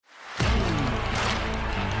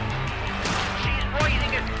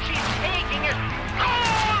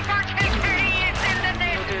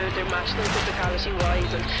match them physicality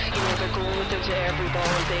wise, and they're going with it to every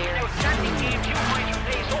ball there. Outstanding game, 2 points from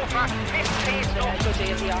play so far. Best play so A good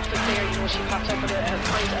day at the office there. She popped up with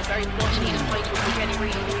a very much needed point with Kenny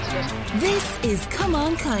really needed it. This is Come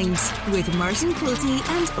On Kind with Martin Quilty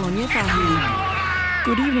and Anya Fahy.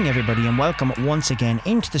 Good evening, everybody, and welcome once again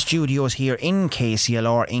into the studios here in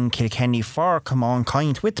KCLR in Kilkenny for Come On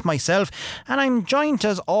Kind with myself, and I'm joined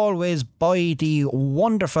as always by the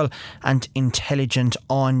wonderful and intelligent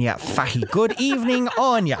Anya Fahy. Good evening,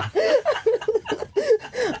 Anya.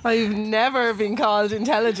 I've never been called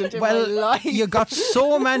intelligent in my life. You got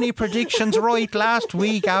so many predictions right last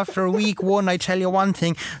week after week one. I tell you one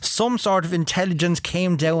thing, some sort of intelligence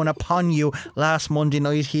came down upon you last Monday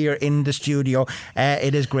night here in the studio.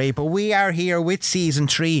 It is great, but we are here with season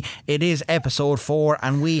 3. It is episode 4,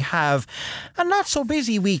 and we have a not so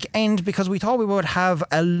busy weekend because we thought we would have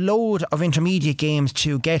a load of intermediate games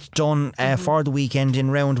to get done for the weekend in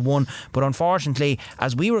round 1, but unfortunately,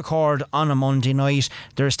 as we record on a Monday night,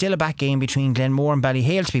 there is still a back game between Glenmore and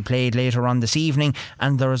Ballyhale to be played later on this evening,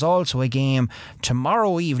 and there is also a game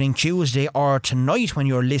tomorrow evening, Tuesday, or tonight when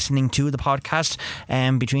you're listening to the podcast,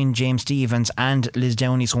 between James Stephens and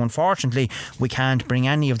Lisdowney. So unfortunately we can't bring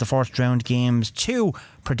any of the first round games to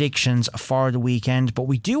predictions for the weekend, but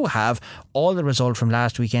we do have all the result from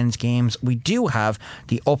last weekend's games. We do have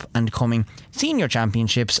the up and coming senior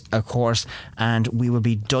championships, of course, and we will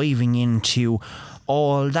be diving into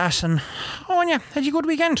all that. And Anya, had you a good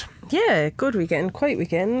weekend? Yeah, good weekend, quiet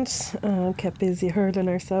weekend. Kept busy hurling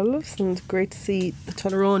ourselves, and great to see the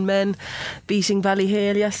Tullaroan men beating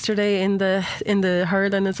Ballyhale yesterday in the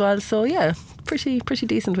hurling as well. So yeah, pretty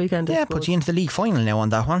decent weekend. Yeah, puts you into the league final now on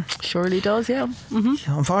that one. Surely does, yeah.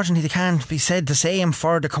 Unfortunately, they can't be said the same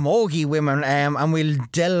for the Camogie women, and we'll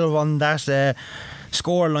delve on that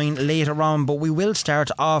scoreline later on, but we will start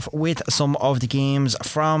off with some of the games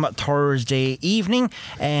from Thursday evening,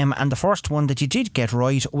 and the first one that you did get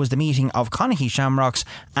right was the meeting of Conaghy Shamrocks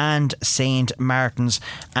and St Martin's,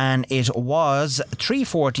 and it was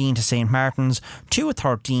 3-14 to St Martin's,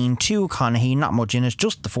 2-13 to Conaghy. Not much in it,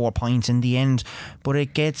 just the 4 points in the end, but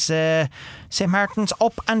it gets St Martin's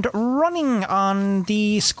up and running on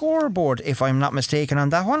the scoreboard, if I'm not mistaken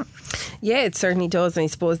on that one. Yeah, it certainly does, and I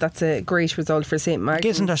suppose that's a great result for St Martin's. It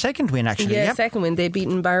gives them their second win, actually. Yeah, second win. They'd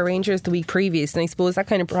beaten Bar Rangers the week previous, and I suppose that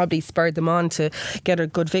kind of probably spurred them on to get a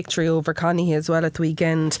good victory over Conaghy as well at the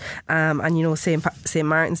weekend. And St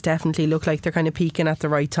Martin's definitely look like they're kind of peaking at the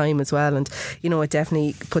right time as well, and it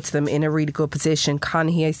definitely puts them in a really good position.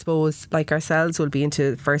 Conaghy, I suppose, like ourselves, will be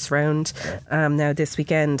into the first round now this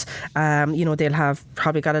weekend. They'll have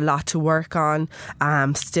probably got a lot to work on,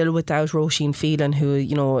 still without Roisin Phelan,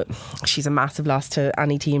 who she's a massive loss to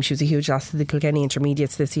any team. She was a huge loss to the Kilkenny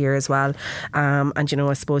Intermediates this year as well, and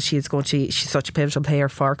I suppose she's such a pivotal player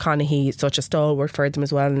for Conaghy, such a stalwart for them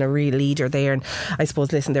as well, and a real leader there. And I suppose,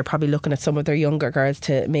 they're probably looking at some of their younger girls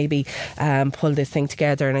to maybe pull this thing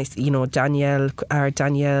together, and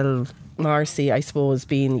Danielle Marcy, I suppose,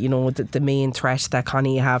 being the main threat that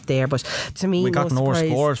Conaghy have there. But to me, we got no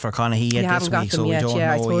scores for Conaghy yet this week, so we don't know.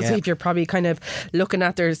 I suppose if you're probably kind of looking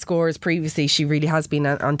at their scores previously, she really has been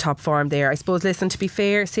on top form there. I suppose, to be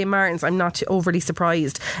fair, St Martin's, I'm not overly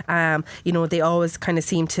surprised. They always kind of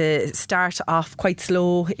seem to start off quite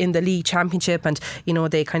slow in the league championship, and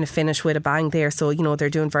they kind of finish with a bang there. So they're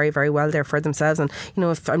doing very, very well there for themselves. And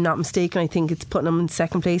if I'm not mistaken, I think it's putting them in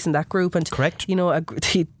second place in that group. And correct.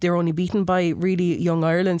 They're only beaten by really Young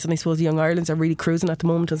Ireland's, and I suppose the Young Ireland's are really cruising at the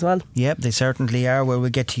moment as well. Yep, they certainly are. Well, we'll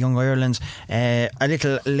get to Young Ireland's a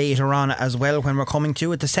little later on as well when we're coming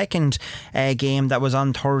to it. The second game that was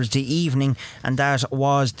on Thursday evening, and that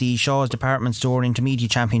was the Shaw's Department Store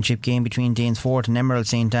Intermediate Championship game between Danesfort and Emerald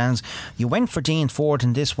St Anne's. You went for Danesfort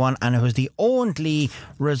in this one, and it was the only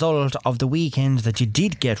result of the weekend that you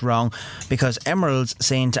did get wrong, because Emerald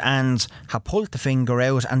St Anne's have pulled the finger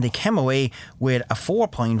out and they came away with a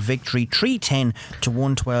 4-point victory, 3-10 to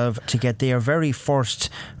 112, to get their very first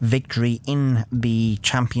victory in the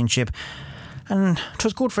championship. And it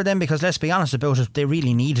was good for them because, let's be honest about it, they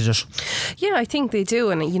really needed it. Yeah, I think they do.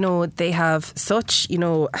 And, they have such,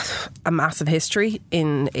 a massive history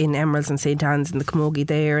in Emeralds and St Anne's and the Camogie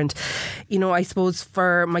there. And, I suppose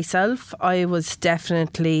for myself, I was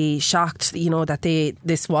definitely shocked, that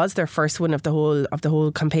this was their first win of the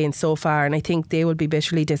whole campaign so far. And I think they will be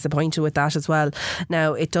bitterly disappointed with that as well.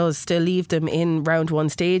 Now, it does still leave them in round 1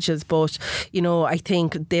 stages, but, I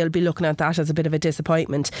think they'll be looking at that as a bit of a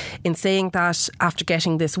disappointment. In saying that, But after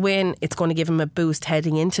getting this win, it's going to give them a boost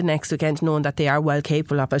heading into next weekend, knowing that they are well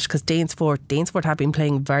capable of it, because Danesfort have been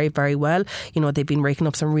playing very, very well. You know, they've been raking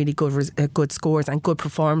up some really good scores and good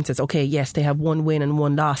performances. Okay, yes, they have one win and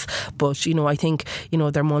one loss, but you know, I think, you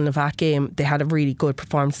know, their Mullinavat game, they had a really good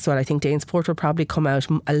performance as well. I think Danesfort will probably come out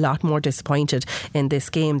a lot more disappointed in this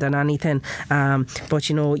game than anything. But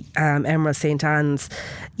you know, Emerald St Anne's,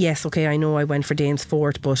 yes, okay, I know I went for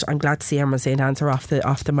Danesfort, but I'm glad to see Emerald St Anne's are off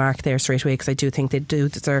the mark there straight away, because I do think they do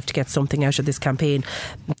deserve to get something out of this campaign.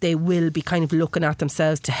 They will be kind of looking at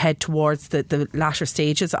themselves to head towards the latter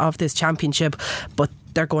stages of this championship, but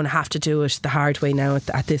they're going to have to do it the hard way now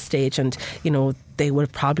at this stage. And you know, they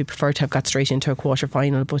would probably prefer to have got straight into a quarter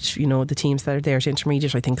final, but you know, the teams that are there to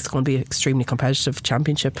intermediate, I think it's going to be an extremely competitive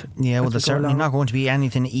championship. Yeah, well, there's certainly not going to be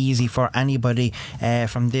anything easy for anybody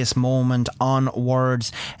from this moment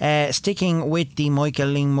onwards. Sticking with the Michael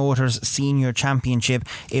Lyng Motors Senior Championship,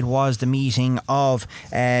 it was the meeting of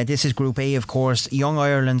this is Group A, of course, Young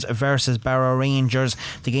Ireland versus Barrow Rangers.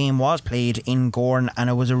 The game was played in Gordon, and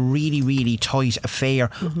it was a really, really tight affair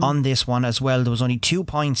on this one as well. There was only 2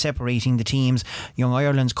 points separating the teams. Young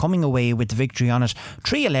Ireland's coming away with the victory on it,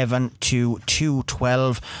 3-11 to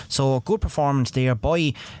 2-12. So good performance there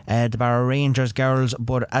by the Barrow Rangers girls.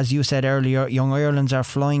 But as you said earlier, Young Ireland's are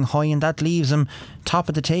flying high, and that leaves them top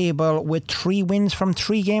of the table with 3 wins from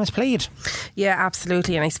 3 games played. Yeah,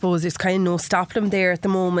 absolutely. And I suppose there's kind of no stopping them there at the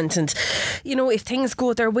moment. And you know, if things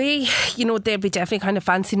go their way, you know, they'll be definitely kind of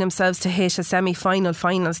fancying themselves to hit a semi-final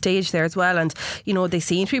final stage there as well. And you know, they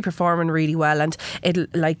seem to be performing really well. And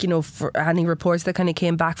it, like, you know, for any reports that kind of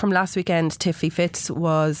came back from last weekend, Tiffy Fitz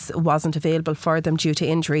wasn't available for them due to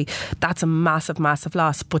injury. That's a massive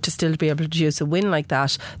loss. But to still be able to produce a win like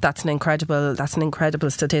that, that's an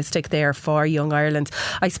incredible statistic there for Young Ireland.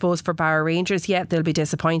 I suppose for Barrow Rangers, yeah, they'll be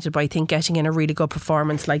disappointed, but I think getting in a really good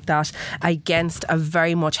performance like that against a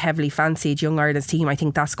very much heavily fancied Young Ireland's team, I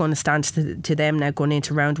think that's going to stand to them now going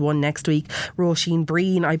into round 1 next week. Roisin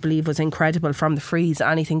Breen, I believe, was incredible from the frees.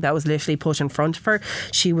 Anything that was literally put in front of her,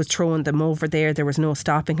 she was throwing them over there. There was no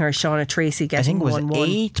stopping her. Shauna Tracy getting 1-1. I think it was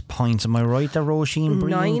 8 points, am I right, that Roisin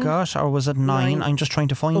Breen got, or was it 9? I'm just trying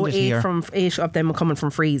to find it here. 8 of them coming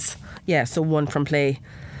from frees. Yeah, so 1 from play.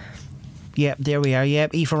 Yeah, there we are. Yeah,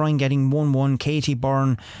 Aoife Ryan getting 1-1, Katie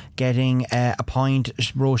Byrne getting a point,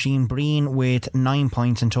 Roisin Breen with 9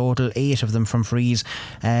 points in total, 8 of them from frees.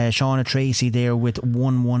 Shauna Tracy there with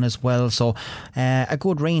 1-1 as well. So a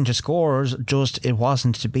good range of scorers, just it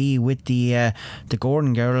wasn't to be with the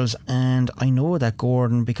Gordon girls. And I know that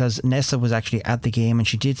Gordon, because Nessa was actually at the game and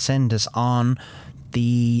she did send us on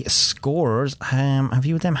the scorers. Have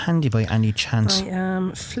you them handy by any chance? I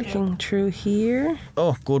am flicking through here.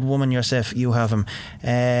 Oh, good woman yourself, you have them.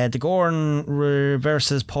 The Gordon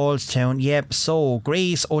versus Paulstown. Yep, so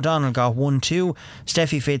Grace O'Donnell got 1-2,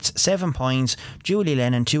 Steffi Fitz 7 points, Julie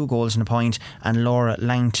Lennon 2 goals and a point, and Laura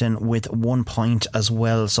Langton with 1 point as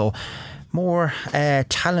well. So more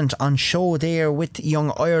talent on show there with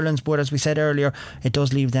Young Ireland, but as we said earlier, it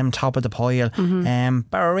does leave them top of the pile.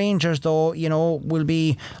 Barrow Rangers, though, you know, will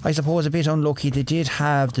be, I suppose, a bit unlucky. They did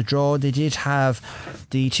have the draw, they did have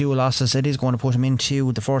the 2 losses. It is going to put them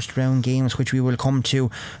into the first round games, which we will come to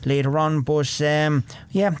later on. But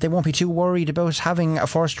yeah, they won't be too worried about having a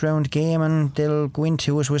first round game, and they'll go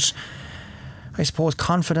into it with, I suppose,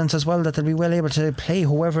 confidence as well that they'll be well able to play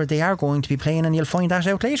whoever they are going to be playing, and you'll find that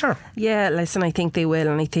out later. Yeah, listen, I think they will,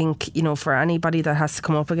 and I think, you know, for anybody that has to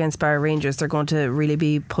come up against Barrow Rangers, they're going to really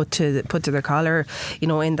be put to their collar, you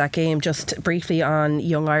know, in that game. Just briefly on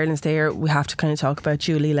Young Ireland's there, we have to kind of talk about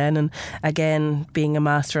Julie Lennon again being a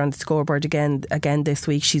master on the scoreboard again this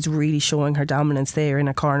week. She's really showing her dominance there in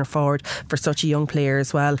a corner forward for such a young player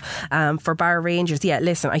as well. For Barrow Rangers, yeah,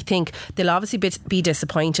 listen, I think they'll obviously be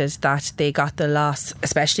disappointed that they got the loss,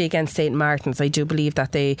 especially against St Martin's. I do believe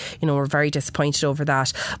that they, you know, were very disappointed over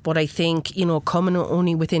that. But I think, you know, coming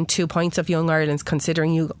only within 2 points of Young Ireland's,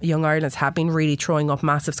 considering Young Ireland's have been really throwing up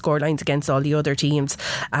massive scorelines against all the other teams,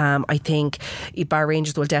 I think Barrow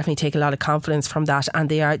Rangers will definitely take a lot of confidence from that, and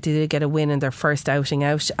they did get a win in their first outing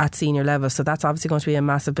out at senior level, so that's obviously going to be a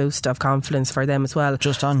massive boost of confidence for them as well.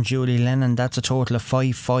 Just on Julie Lennon, that's a total of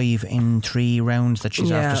 5-5 in 3 rounds that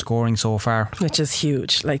she's after scoring so far, which is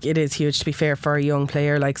huge. Like, it is huge, to be fair. there for a young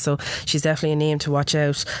player. Like, so she's definitely a name to watch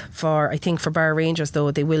out for. I think for Bar Rangers,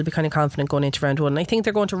 though, they will be kind of confident going into round one. And I think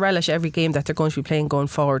they're going to relish every game that they're going to be playing going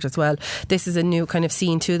forward as well. This is a new kind of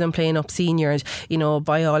scene to them, playing up senior, and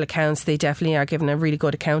by all accounts they definitely are giving a really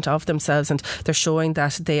good account of themselves, and they're showing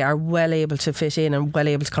that they are well able to fit in and well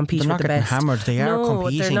able to compete with the best. They're not getting hammered, they are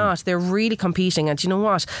competing. No, they're not. They're really competing, and you know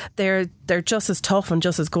what? They're just as tough and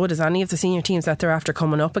just as good as any of the senior teams that they're after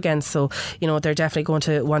coming up against. So they're definitely going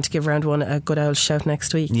to want to give round one a good old shout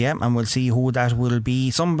next week. Yeah, and we'll see who that will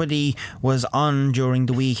be. Somebody was on during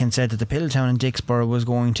the week and said that the Pilltown and Dixborough was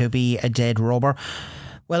going to be a dead rubber.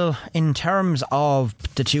 Well, in terms of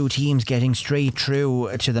the two teams getting straight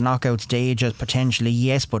through to the knockout stages, potentially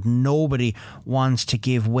yes, but nobody wants to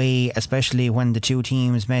give way, especially when the two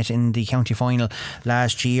teams met in the county final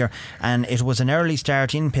last year. And it was an early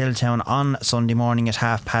start in Pilltown on Sunday morning at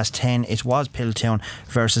 10:30. It was Pilltown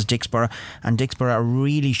versus Dixborough, and Dixborough are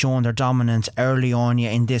really showing their dominance early on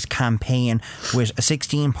in this campaign with a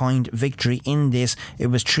 16-point victory in this. It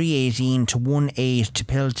was 3-18 to 1-8 to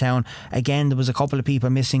Pilltown. Again, there was a couple of people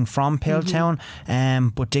missing from Pilltown,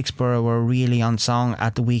 but Dixborough were really on song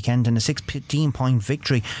at the weekend, and a 16-point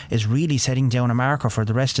victory is really setting down a marker for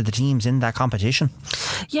the rest of the teams in that competition.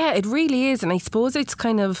 Yeah, it really is, and I suppose it's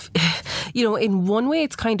kind of, in one way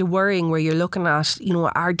it's kind of worrying where you're looking at,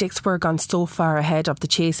 are Dixborough gone so far ahead of the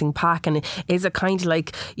chasing pack, and is it kind of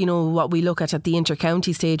like, what we look at the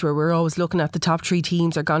inter-county stage where we're always looking at the top three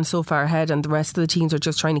teams are gone so far ahead and the rest of the teams are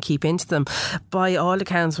just trying to keep into them. By all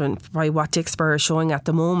accounts, by what Dixborough are showing at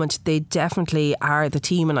the moment, they definitely are the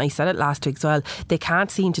team, and I said it last week as well, they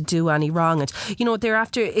can't seem to do any wrong, and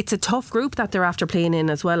it's a tough group that they're after playing in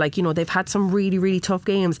as well. Like, they've had some really, really tough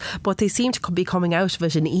games, but they seem to be coming out of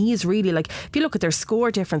it in ease, really. Like, if you look at their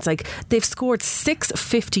score difference, like, they've scored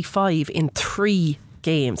 655 in 3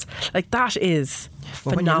 games. Like, that is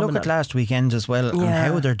Well, when you look at last weekend as well, and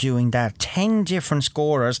how they're doing that, 10 different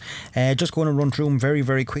scorers. Just going to run through them very,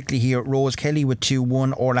 very quickly here. Rose Kelly with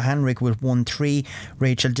 2-1, Orla Henrik with 1-3,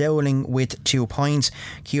 Rachel Dowling with 2 points,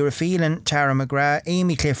 Ciara Phelan, Tara McGrath,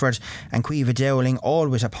 Amy Clifford and Quiva Dowling all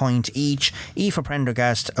with a point each. Aoife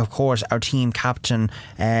Prendergast, of course, our team captain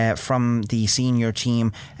from the senior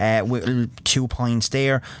team, with 2 points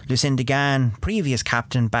there. Lucinda Gann, previous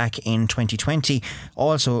captain back in 2020,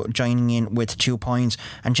 also joining in with 2 points,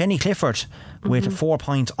 and Jenny Clifford with 4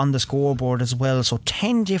 points on the scoreboard as well. So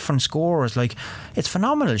 10 different scorers. Like, it's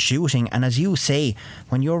phenomenal shooting, and as you say,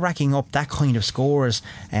 when you're racking up that kind of scores,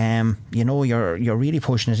 you know, you're really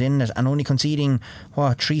pushing it in it, and only conceding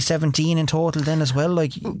 317 in total then as well.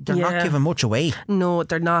 Like, they're not giving much away. No,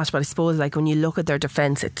 they're not, but I suppose, like, when you look at their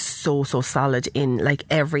defence, it's so solid in, like,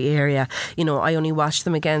 every area. You know, I only watched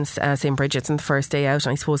them against St. Bridget's on the first day out,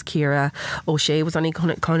 and I suppose Ciara O'Shea was only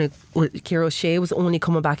coming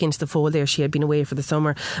back into the fold there. She had been away for the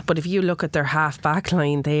summer, but if you look at their half back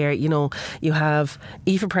line there, you know, you have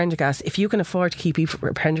Aoife Prendergast. If you can afford to keep Aoife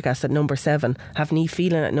Prendergast at number 7, have Niamh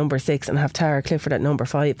Phelan at number 6 and have Tara Clifford at number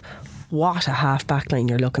 5, what a half back line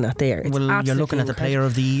you're looking at there. It's you're looking at the player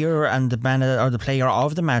of the year and the player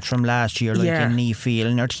of the match from last year, like in Niamh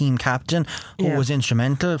Phelan, our team captain, who was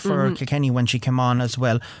instrumental for Kilkenny when she came on as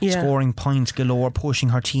well, scoring points galore, pushing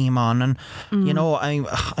her team on. And you know,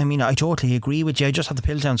 I mean, I totally agree with you. I just have the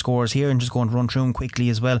Pilltown scores here and just going to run through them quickly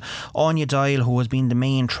as well. Anya Dial, who has been the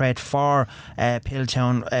main threat for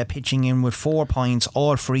Pilltown, pitching in with 4 points,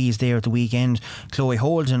 all frees there at the weekend. Chloe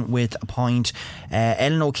Holden with a point,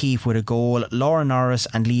 Ellen O'Keefe with a goal, Laura Norris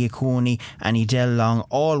and Leah Cooney and Edel Long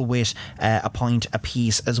all with a point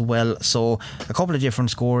apiece as well. So a couple of different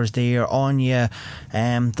scores there. Anya,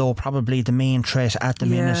 though probably the main threat at the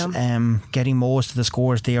minute, getting most of the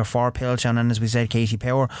scores there for Pilltown. And as we said, Katie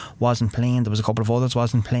Power wasn't playing. There was a couple of others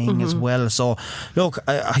wasn't playing as well. So look,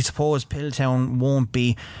 I suppose Pilltown won't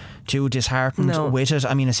be too disheartened with it.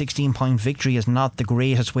 I mean, a 16-point victory is not the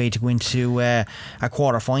greatest way to go into a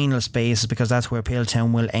quarter-final space, because that's where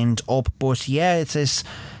Pilltown will end up. But yeah, it's this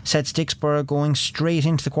sets Dixborough going straight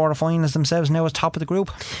into the quarter-finals themselves now as top of the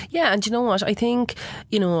group. Yeah, and you know what? I think,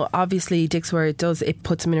 you know, obviously Dixborough, it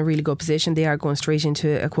puts them in a really good position. They are going straight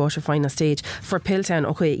into a quarter-final stage. For Pilltown,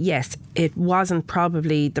 okay, yes, it wasn't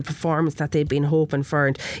probably the performance that they'd been hoping for,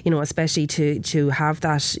 and, you know, especially to have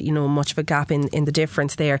that, you know, much of a gap in the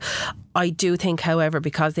difference there. I do think, however,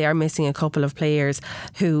 because they are missing a couple of players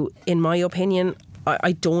who, in my opinion,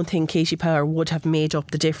 I don't think Katie Power would have made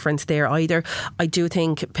up the difference there either. I do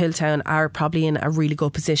think Piltown are probably in a really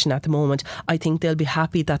good position at the moment. I think they'll be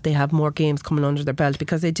happy that they have more games coming under their belt,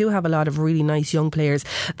 because they do have a lot of really nice young players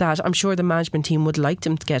that I'm sure the management team would like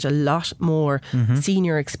them to get a lot more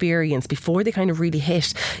senior experience before they kind of really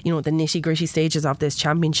hit, you know, the nitty gritty stages of this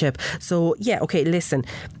championship. So yeah, okay, listen,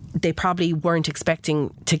 they probably weren't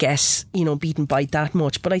expecting to get, you know, beaten by that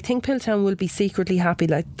much, but I think Piltown will be secretly happy.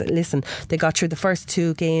 Like, listen, they got through the first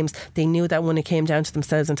 2 games. They knew that when it came down to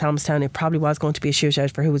themselves in Thomastown, it probably was going to be a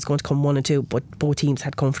shootout for who was going to come 1 and 2, but both teams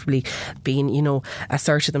had comfortably been, you know,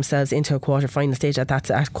 asserted themselves into a quarter-final stage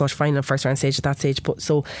at quarter-final first round stage at that stage. But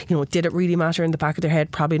so, you know, did it really matter in the back of their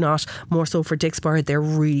head? Probably not. More so for Dicksboro, they're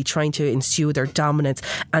really trying to ensue their dominance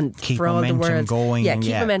and keep for all the world going.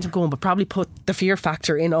 Keep momentum going, but probably put the fear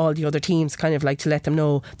factor in all the other teams, kind of like to let them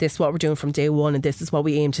know this is what we're doing from day one, and this is what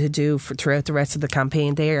we aim to do throughout the rest of the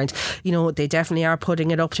campaign there. And you know, they definitely are putting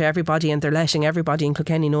it up to everybody, and they're letting everybody in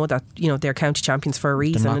Kilkenny know that, you know, they're county champions for a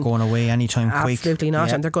reason. They're not going away anytime quick. Absolutely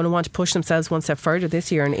not. And they're going to want to push themselves one step further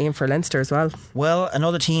this year and aim for Leinster as well. Well,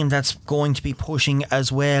 another team that's going to be pushing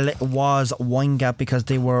as well was Windgap, because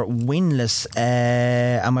they were winless.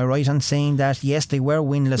 Am I right on saying that? Yes, they were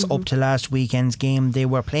winless up to last weekend's game. They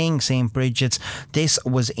were playing St. Bridget's. This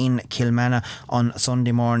was in Kilmanagh on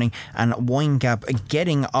Sunday morning, and Windgap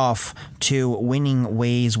getting off to winning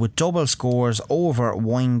ways with double scores over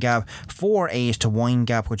Windgap. 4-8 to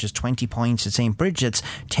Windgap, which is 20 points to St. Bridget's,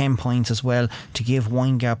 10 points as well, to give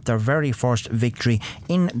Windgap their very first victory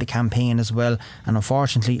in the campaign as well, and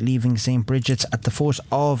unfortunately leaving St. Bridget's at the foot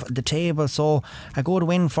of the table. So a good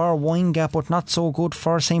win for Windgap, but not so good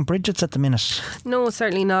for St. Bridget's at the minute. No,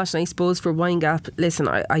 certainly not. And I suppose for Windgap, listen,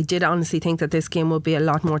 I did honestly think that this game would be a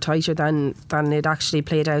lot more tighter than it actually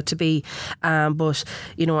played out to be, but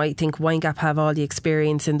you know, I think Windgap have all the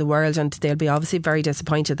experience in the world, and they'll be obviously very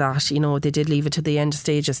disappointed that, you know, they did leave it to the end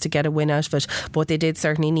stages to get a win out of it, but they did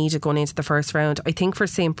certainly need it going into the first round. I think for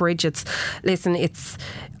St. Bridget's, listen,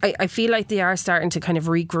 I feel like they are starting to kind of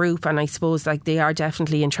regroup, and I suppose like they are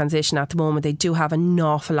definitely in transition at the moment. They do have an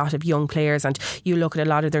awful lot of young players, and you look at a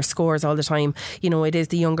lot of their scores all the time, you know, it is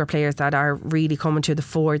the younger players that are really coming to the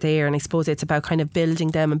fore there, and I suppose it's about kind of building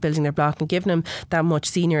them and building their block and giving them that much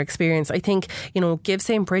senior experience. I think, you know, give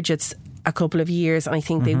St. Bridget's a couple of years, and I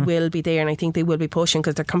think they will be there, and I think they will be pushing,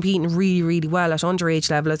 because they're competing really, really well at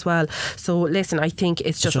underage level as well. So listen, I think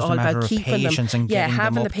it's just all about keeping them,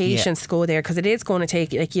 having the patience to go there, because it is going to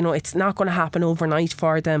take, like, you know, it's not going to happen overnight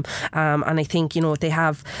for them, and I think, you know, they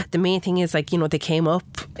have, the main thing is, like, you know, they came up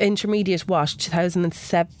intermediate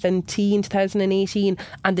 2017 2018,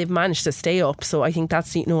 and they've managed to stay up, so I think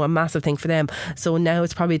that's, you know, a massive thing for them. So now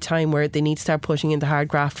it's probably a time where they need to start putting in the hard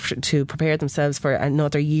graft to prepare themselves for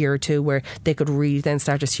another year or two, where they could really then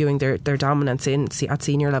start eschewing their dominance at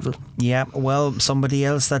senior level. Yeah, well, somebody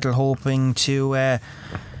else that are hoping to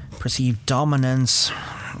perceive dominance.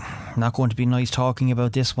 Not going to be nice talking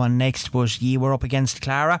about this one next, but ye were up against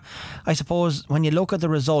Clara. I suppose when you look at the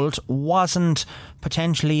result, wasn't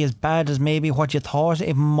potentially as bad as maybe what you thought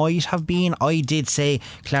it might have been. I did say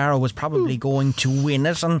Clara was probably going to win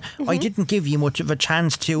it, and I didn't give you much of a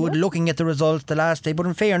chance to it, looking at the results the last day, but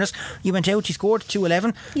in fairness, you went out, you scored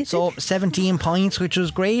 211, so 17 points, which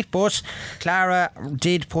was great, but Clara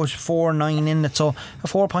did put 4-9 in it, so a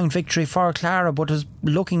 4-point victory for Clara, but is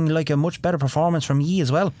looking like a much better performance from ye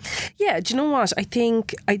as well. Yeah, do you know what? I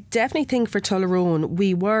definitely think for Tullaroan,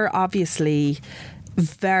 we were obviously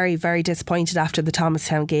very, very disappointed after the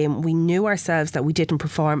Thomastown game. We knew ourselves that we didn't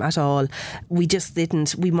perform at all. We just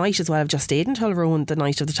didn't. We might as well have just stayed in Tullaroan the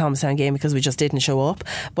night of the Thomastown game, because we just didn't show up.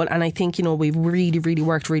 And I think, you know, we've really, really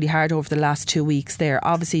worked really hard over the last 2 weeks there.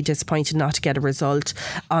 Obviously disappointed not to get a result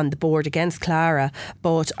on the board against Clara,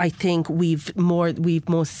 but I think we've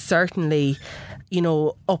most certainly, you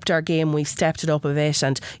know, upped our game. We've stepped it up a bit,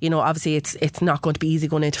 and, you know, obviously it's not going to be easy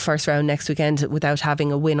going into first round next weekend without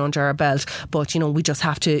having a win under our belt, but, you know, we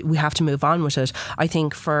have to move on with it. I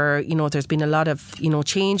think for, you know, there's been a lot of, you know,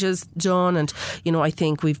 changes done, and, you know, I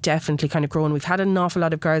think we've definitely kind of grown. We've had an awful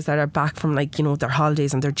lot of girls that are back from, like, you know, their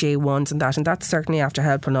holidays and their J1s and that's certainly after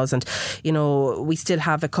helping us. And, you know, we still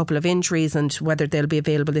have a couple of injuries, and whether they'll be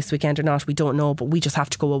available this weekend or not, we don't know, but we just have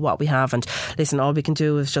to go with what we have. And listen, all we can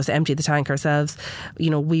do is just empty the tank ourselves. You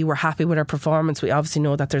know, we were happy with our performance. We obviously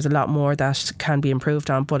know that there's a lot more that can be improved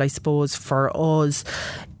on, but I suppose for us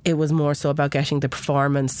it was more so about getting the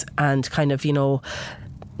performance and kind of, you know,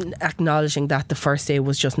 acknowledging that the first day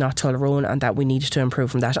was just not Tullaroan and that we needed to improve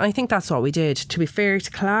from that. And I think that's what we did. To be fair to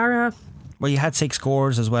Clara, Well, you had 6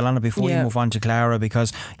 scores as well on it before you move on to Clara,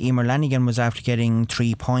 because Emer Lanigan was after getting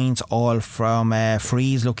 3 points, all from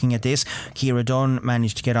frees. Looking at this, Ciara Dunn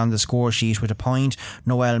managed to get on the score sheet with a point.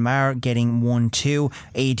 Noelle Marr getting 1-2.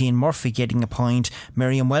 Aideen Murphy getting a point.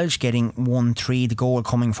 Miriam Welch getting 1-3, the goal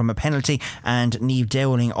coming from a penalty, and Niamh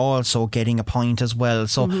Dowling also getting a point as well.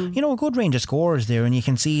 So, a good range of scores there, and you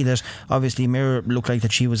can see that obviously Mirror looked like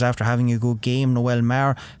that she was after having a good game. Noelle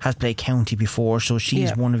Marr has played county before, so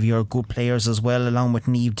she's one of your good players as well, along with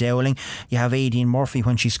Niamh Dowling. You have Aideen Murphy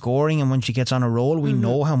when she's scoring, and when she gets on a roll, we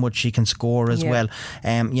know how much she can score as well.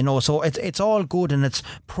 So it's all good, and it's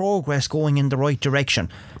progress going in the right direction.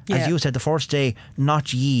 As you said, the first day,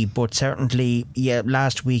 not ye, but certainly,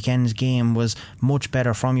 last weekend's game was much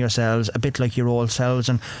better from yourselves, a bit like your old selves.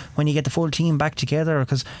 And when you get the full team back together,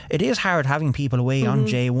 because it is hard having people away on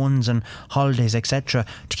J1s and holidays, etc.,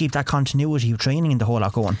 to keep that continuity of training and the whole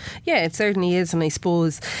lot going. Yeah, it certainly is. And I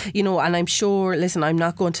suppose, and I'm sure, listen, I'm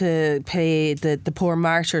not going to play the poor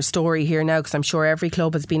martyr story here now, because I'm sure every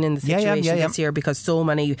club has been in the situation this year, because so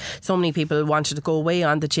many people wanted to go away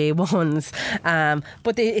on the J1s.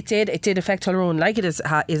 But it did affect Tullaroan, like it is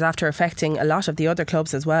after affecting a lot of the other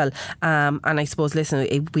clubs as well. And I suppose, listen,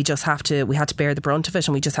 we had to bear the brunt of it,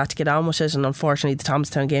 and we just had to get on with it. And unfortunately, the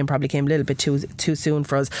Thomastown game probably came a little bit too soon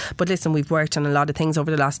for us. But listen, we've worked on a lot of things over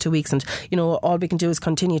the last 2 weeks, and all we can do is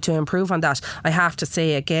continue to improve on that. I have to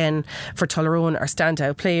say again, for Tullaroan, our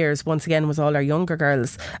standout players once again was all our younger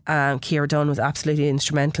girls. Ciara Dunn was absolutely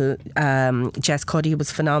instrumental. Jess Cuddy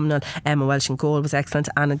was phenomenal. Emma Welsh in goal was excellent.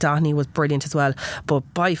 Anna Dohney was brilliant as well. But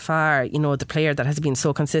by far, the player that has been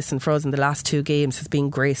so consistent for us in the last 2 games has been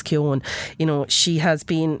Grace Keown. She has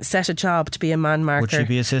been set a job to be a man marker. Would she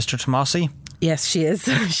be a sister to Mossy? Yes, she is.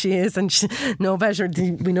 She is, and no better.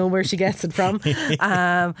 We know where she gets it from.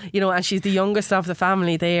 And she's the youngest of the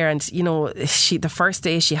family there. And the first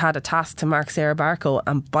day she had a task to mark Sarah Barco,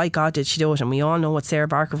 and by God did she do it. And we all know what Sarah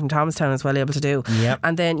Barco from Thomastown is well able to do. Yep.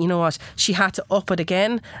 And then you know what? She had to up it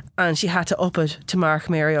again, and she had to up it to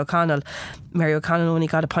mark Mary O'Connell. Mary O'Connell only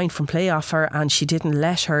got a point from play off her, and she didn't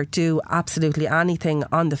let her do absolutely anything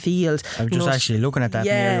on the field. I was just actually looking at that.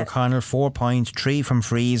 Mary O'Connell 4 points, 3 from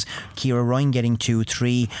frees. Ciara Ryan getting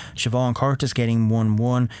 2-3, Siobhan Curtis getting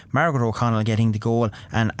 1-1, Margaret O'Connell getting the goal,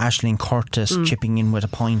 and Aisling Curtis chipping in with a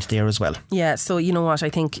point there as well. Yeah, so you know what, I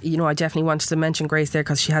think I definitely wanted to mention Grace there,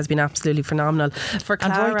 because she has been absolutely phenomenal for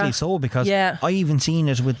Clara. And rightly so, because I even seen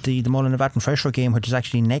it with the Mullinavatten and Freshford game, which is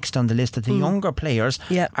actually next on the list, that the younger players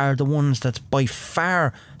are the ones that's by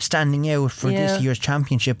far standing out for this year's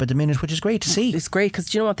championship at the minute, which is great to see. It's great,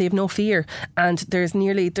 because you know what, they have no fear, and there's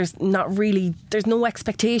no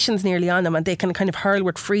expectations nearly on them, and they can kind of hurl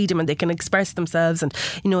with freedom, and they can express themselves, and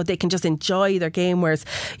they can just enjoy their game. Whereas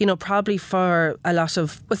probably for a lot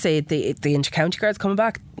of, let's say, the inter-county girls coming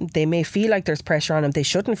back, they may feel like there's pressure on them. They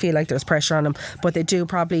shouldn't feel like there's pressure on them, but they do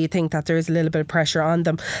probably think that there is a little bit of pressure on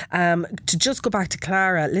them. To just go back to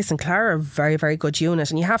Clara, listen, Clara are a very, very good unit,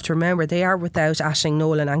 and you have to remember they are without Aisling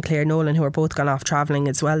Nolan and Claire Nolan, who are both gone off travelling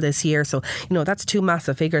as well this year. So that's 2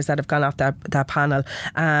 massive figures that have gone off that panel.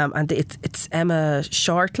 And it's Emma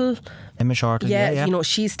Shortle.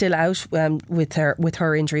 She's still out with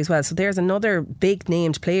her injury as well. So there's another big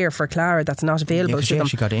named player for Clara that's not available. Yeah, she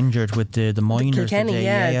actually got injured with the minors. Kilkenny,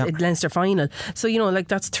 Leinster final. So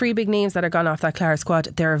that's 3 big names that are gone off that Clara squad.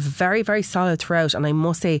 They're very, very solid throughout, and I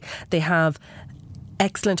must say they have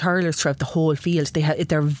excellent hurlers throughout the whole field.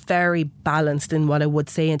 They're very balanced in what I would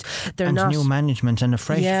say, and they're not new management and a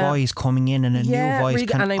fresh voice coming in, and a new voice really,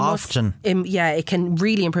 can often it can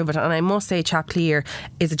really improve it. And I must say, Chap Clear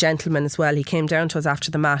is a gentleman as well. He came down to us after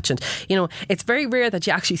the match, and it's very rare that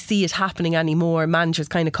you actually see it happening anymore. Managers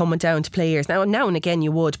kind of coming down to players now and again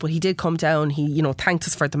you would, but he did come down. He thanked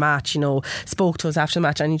us for the match, spoke to us after the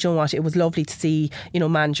match, and you know what, it was lovely to see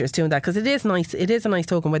managers doing that, because it is nice. It is a nice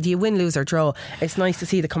token, whether you win, lose or draw. It's nice to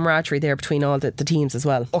see the camaraderie there between all the teams as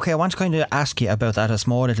well. Okay, I want to kind of ask you about that a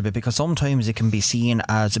small little bit, because sometimes it can be seen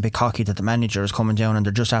as a bit cocky that the manager is coming down and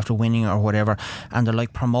they're just after winning or whatever, and they're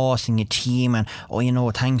like promoting a team, and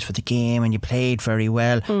thanks for the game and you played very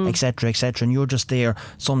well, etc, etc, and you're just there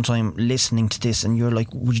sometime listening to this, and you're like,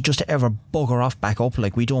 would you just ever bugger off back up,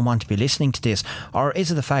 like we don't want to be listening to this? Or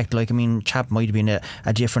is it the fact, Chap might have been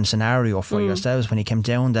a different scenario for yourselves when he came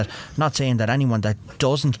down, that, not saying that anyone that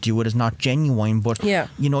doesn't do it is not genuine, but Yeah.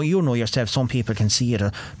 You know yourself, some people can see it,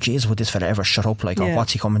 geez, would this fella ever shut up, like, or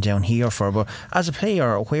what's he coming down here for? But as a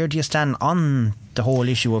player, where do you stand on the whole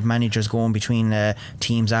issue of managers going between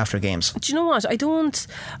teams after games? Do you know what?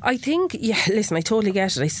 I think, listen, I totally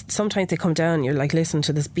get it. Sometimes they come down, you're like, listen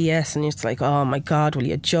to this BS, and it's like, oh my God, will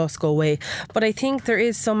you just go away? But I think there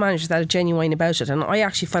is some managers that are genuine about it, and I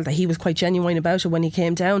actually felt that he was quite genuine about it when he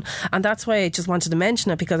came down, and that's why I just wanted to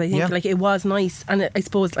mention it, because I think like it was nice, and I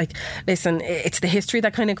suppose, like, listen, it's the history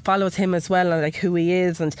that kind of follows him as well, and like who he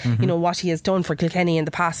is, and you know what he has done for Kilkenny in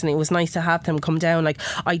the past, and it was nice to have them come down. Like,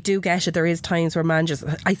 I do get it, there is times where managers,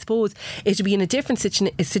 I suppose it would be in a different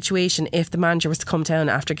situation if the manager was to come down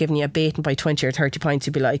after giving you a beating by 20 or 30 points.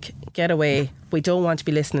 You'd be like, get away, we don't want to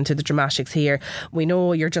be listening to the dramatics here, we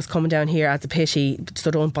know you're just coming down here as a pity, so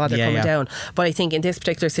don't bother coming down. But I think in this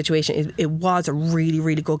particular situation, it was a really,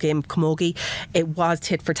 really good game of camogie. It was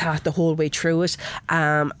tit for tat the whole way through it,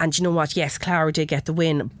 and you know what, yes, Clara did get the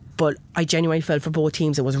win, but I genuinely felt for both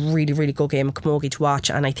teams it was a really, really good game of camogie to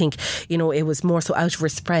watch. And I think, you know, it was more so out of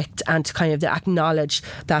respect and to kind of acknowledge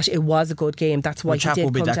that it was a good game. That's why he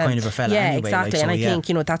did come down. That kind of a fella anyway, exactly. Like, so, and I think,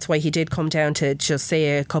 you know, that's why he did come down to just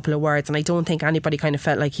say a couple of words. And I don't think anybody kind of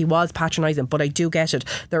felt like he was patronising, but I do get it.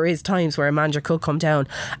 There is times where a manager could come down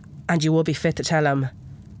and you will be fit to tell him,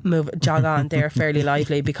 jog on there fairly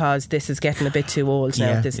lively, because this is getting a bit too old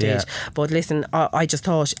now at this stage. But listen, I just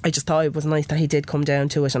thought it was nice that he did come down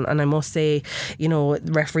to it, and I must say, you know,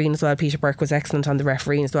 the refereeing as well, Peter Burke was excellent on the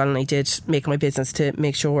refereeing as well, and I did make my business to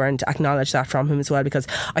make sure and acknowledge that from him as well, because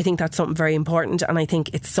I think that's something very important, and I think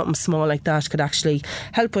it's something small like that could actually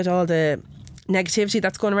help with all the negativity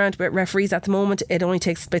that's going around about referees at the moment. It only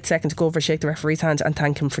takes a split second to go over, shake the referee's hand and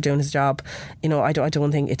thank him for doing his job. You know, I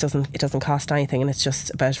don't think it doesn't cost anything, and it's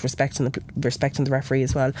just about respecting the referee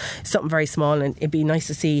as well. It's something very small, and it'd be nice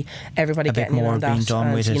to see everybody getting in on that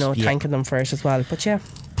and, you know, thanking them for it as well. But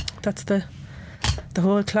that's the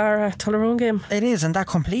whole Clara Tullaroan game. It is, and that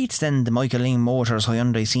completes then the Michael Lyng Motors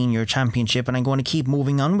Hyundai Senior Championship, and I'm going to keep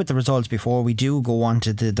moving on with the results before we do go on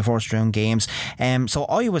to the first round games. So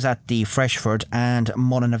I was at the Freshford and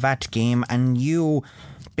Mullinavat game, and you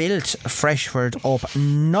built Freshford up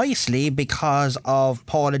nicely because of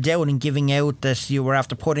Paula Downing giving out that you were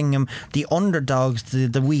after putting them the underdogs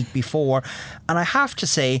the week before, and I have to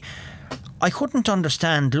say, I couldn't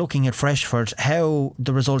understand, looking at Freshford, how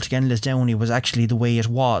the result against Lisdowney was actually the way it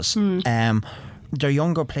was. Their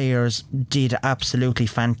younger players did absolutely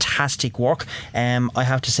fantastic work. I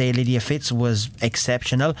have to say Lydia Fitz was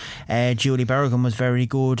exceptional. Julie Berrigan was very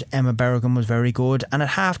good. Emma Berrigan was very good. And at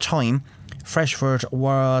half time, Freshford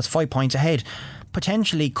was 5 points ahead.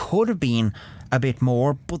 Potentially could have been a bit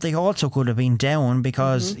more, but they also could have been down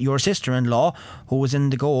because your sister-in-law, who was in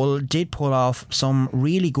the goal, did pull off some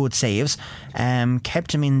really good saves,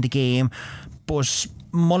 kept him in the game, but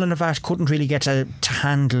Mullinavat couldn't really get to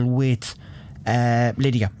handle with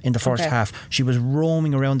Lydia in the first half. She was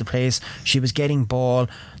roaming around the place, she was getting ball,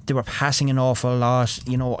 they were passing an awful lot.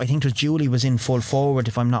 You know, I think it was Julie was in full forward,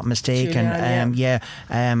 if I'm not mistaken.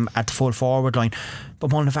 At the full forward line. But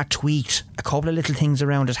Mullinavat tweaked a couple of little things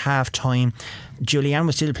around at half time. Julianne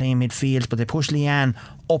was still playing midfield, but they pushed Leanne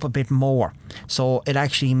up a bit more, so it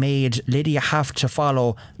actually made Lydia have to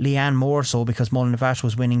follow Leanne more so, because Mullinavat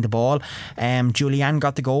was winning the ball. Julianne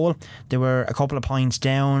got the goal. They were a couple of points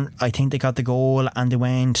down. I think they got the goal and they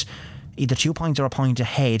went either 2 points or a point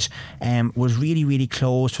ahead. Was really, really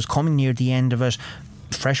close, was coming near the end of it.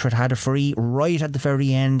 Freshford had a free right at the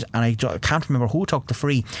very end, and I can't remember who took the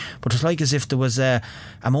free, but it was like as if there was a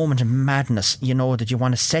moment of madness, you know, that you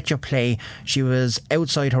want to set your play. She was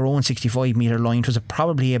outside her own 65 metre line, it was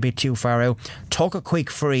probably a bit too far out, took a quick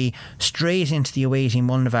free straight into the awaiting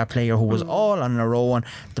Mullinavat player, who was all on her own.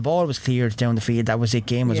 The ball was cleared down the field, that was it,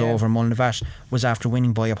 game was over. Mullinavat was after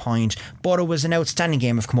winning by a point, but it was an outstanding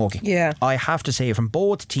game of camogie. I have to say, from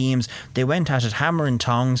both teams, they went at it hammer and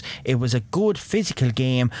tongs. It was a good physical game.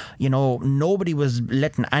 You know, nobody was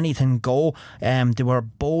letting anything go. They were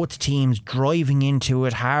both teams driving into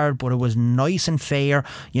it hard, but it was nice and fair.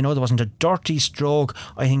 You know, there wasn't a dirty stroke.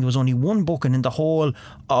 I think there was only one booking in the whole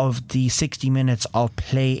of the 60 minutes of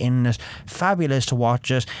play in it. Fabulous to watch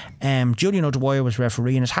it. Julian O'Dwyer was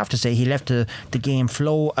refereeing it. I have to say he left the game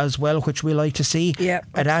flow as well, which we like to see. It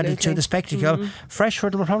added to the spectacle.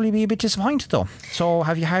 Freshford will probably be a bit disappointed though. So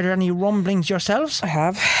have you had any rumblings yourselves? I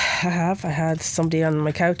have. I had somebody on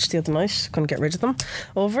my couch the other night, couldn't get rid of them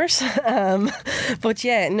over it. But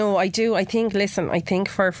yeah, no, I do. I think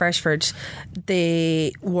for Freshford,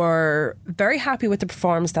 they were very happy with the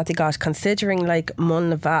performance that they got, considering like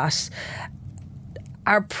Mullinavat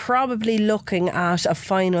are probably looking at a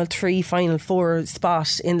final 3, final 4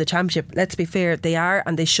 spot in the championship. Let's be fair, they are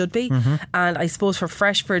and they should be. And I suppose for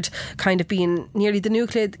Freshford kind of being nearly the new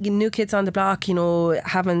kids on the block, you know,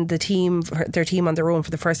 having their team on their own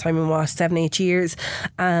for the first time in 7-8 years,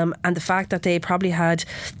 and the fact that they probably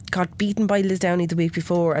got beaten by Lisdowney the week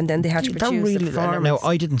before, and then they had to produce the performance. Now,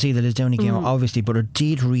 I didn't see the Lisdowney game obviously, but it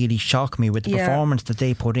did really shock me with the performance that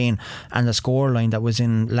they put in and the scoreline that was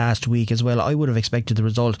in last week as well. I would have expected the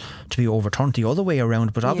result to be overturned the other way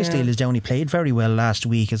around, but obviously Lisdowney played very well last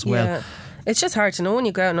week as well. It's just hard to know when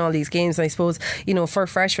you go out in all these games. And I suppose, you know, for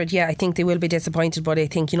Freshford, I think they will be disappointed, but I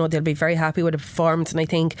think, you know, they'll be very happy with the performance. And I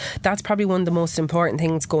think that's probably one of the most important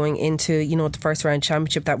things going into, you know, the first round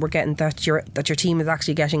championship, that we're getting, that your team is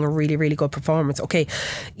actually getting a really, really good performance. Okay,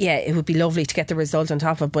 it would be lovely to get the result on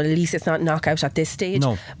top of it, but at least it's not knockout at this stage.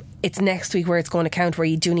 No. It's next week where it's going to count, where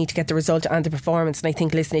you do need to get the result and the performance. And I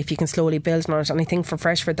think, listen, if you can slowly build on it, and I think for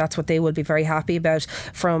Freshford, that's what they will be very happy about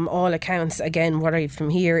from all accounts. Again, what I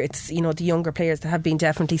from here, it's, you know, the younger players that have been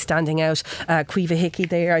definitely standing out. Caoimhe Hickey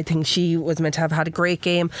there, I think she was meant to have had a great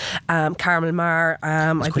game. Carmel Marr,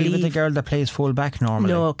 I believe. Caoimhe the girl that plays full back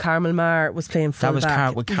normally? No, Carmel Marr was playing full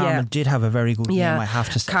back. Carmel did have a very good game, I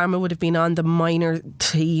have to say. Carmel would have been on the minor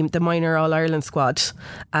team, the minor All-Ireland squad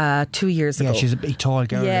 2 years ago. Yeah, she's a big tall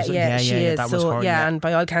girl. She is. That was her, and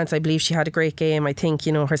by all counts I believe she had a great game. I think,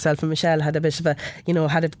 you know, herself and Michelle had a bit of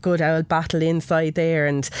had a good old battle inside there,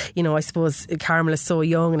 and, you know, I suppose Carmel is so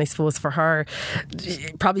young, and I suppose for her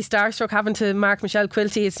probably starstruck having to mark Michelle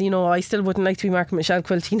Quilty. It's, you know, I still wouldn't like to be marking Michelle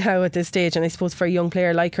Quilty now at this stage, and I suppose for a young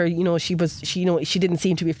player like her, you know, she didn't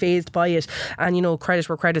seem to be fazed by it, and, you know, credit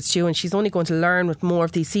where credit's due, and she's only going to learn with more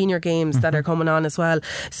of these senior games that are coming on as well.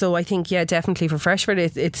 So I think definitely for Freshford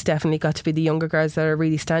it's definitely got to be the younger girls that are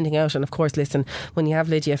really standing out. And of course, listen, when you have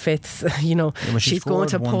Lydia Fitz, you know, she's going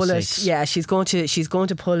to pull it. Yeah, she's going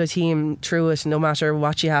to pull a team through it no matter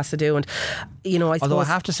what she has to do. And, you know, although I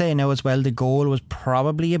have to say now as well, the goal was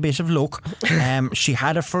probably a bit of luck. She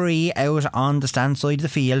had a free out on the stand side of the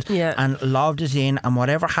field and lobbed it in, and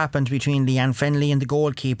whatever happened between Leanne Fenley and the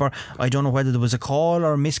goalkeeper, I don't know whether there was a call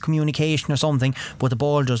or a miscommunication or something, but the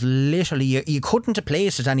ball just literally, you couldn't have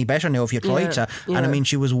placed it any better now if you tried to. And I mean,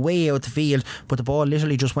 she was way out the field, but the ball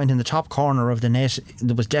literally just went in the top corner of the net.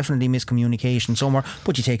 There was definitely miscommunication somewhere,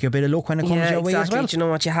 but you take your bit of luck when it comes your way as well. Do you know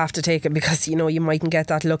what? You have to take it, because, you know, you mightn't get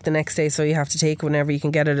that luck the next day, so you have to take it whenever you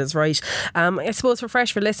can get it as right. I suppose for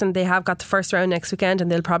Freshford, listen, they have got the first round next weekend, and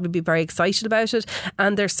they'll probably be very excited about it,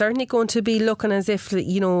 and they're certainly going to be looking as if,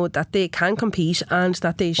 you know, that they can compete, and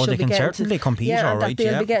that they should be getting compete, that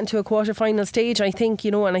they'll be getting to a quarter-final stage, I think,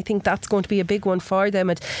 you know, and I think that's going to be a big one for them.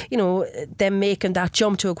 And, you know, them making that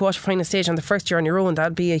jump to a quarter-final stage on the first year on your own,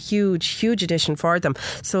 that'd be a huge addition for them.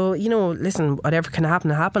 So, you know, listen, whatever can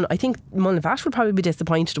happen. I think Mullinvash will probably be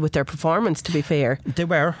disappointed with their performance, to be fair. They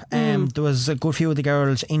were. There was a good few of the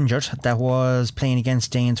girls injured that was playing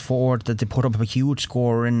against Danesford, that they put up a huge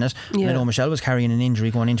score in it. I know Michelle was carrying an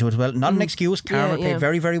injury going into it as well. Not an excuse. Carmel played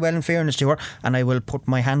very, very well, in fairness to her, and I will put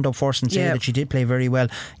my hand up first and say that she did play very well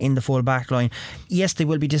in the full back line. Yes, they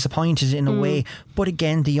will be disappointed in a way, but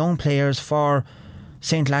again, the young players for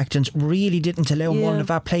St. Lachtan's really didn't allow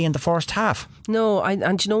Mullinvash play in the first half. No,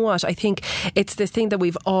 and you know what? I think it's this thing that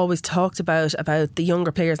we've always talked about the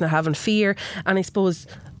younger players not having fear, and I suppose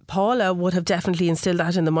Paula would have definitely instilled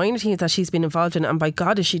that in the minor teams that she's been involved in, and by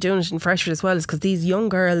God is she doing it in Freshford as well, is because these young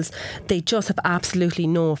girls, they just have absolutely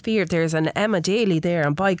no fear. There's an Emma Daly there,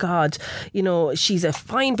 and by God, you know, she's a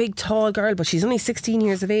fine big tall girl, but she's only 16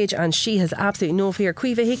 years of age, and she has absolutely no fear.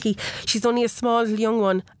 Caoimhe Hickey, she's only a small young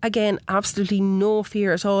one, again, absolutely no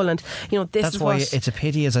fear at all. And, you know, that's why it's a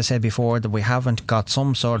pity, as I said before, that we haven't got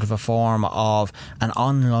some sort of a form of an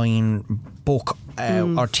online book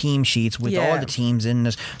or team sheets with all the teams in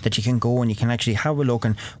it, that you can go and you can actually have a look,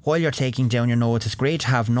 and while you're taking down your notes, it's great to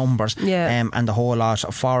have numbers and the whole lot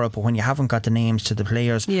for it, but when you haven't got the names to the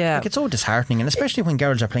players, like, it's so disheartening, and especially when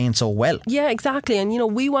girls are playing so well. Yeah, exactly. And, you know,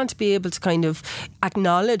 we want to be able to kind of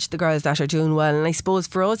acknowledge the girls that are doing well, and I suppose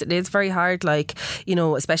for us it is very hard, like, you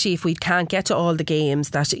know, especially if we can't get to all the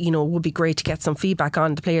games, that, you know, it would be great to get some feedback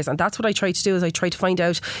on the players, and that's what I try to do, is I try to find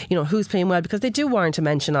out, you know, who's playing well, because they do warrant a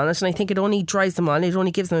mention on it, and I think it only drives them on, it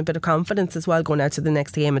only gives them a bit of confidence as well going out to the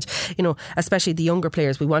next game. And, you know, especially the younger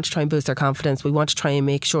players, we want to try and boost their confidence, we want to try and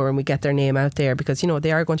make sure and we get their name out there, because, you know,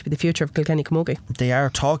 they are going to be the future of Kilkenny Camogie. They are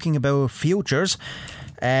talking about futures.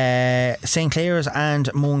 St. Clair's and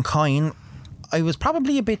Mooncoin, I was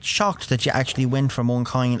probably a bit shocked that you actually went for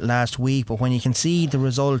Mooncoin last week, but when you can see the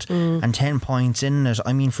result and 10 points in it,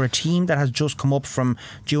 I mean, for a team that has just come up from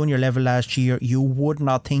junior level last year, you would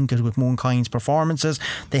not think it with Mooncoin's performances.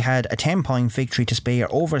 They had a 10-point victory to spare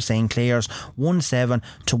over St. Clair's, 1-7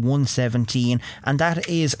 to 117, and that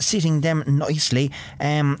is sitting them nicely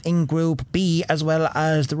in Group B, as well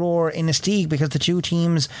as the Roar Inistioge, because the two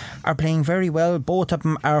teams are playing very well. Both of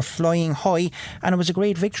them are flying high, and it was a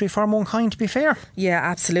great victory for Mooncoin, to be fair. Yeah,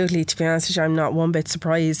 absolutely. To be honest with you, I'm not one bit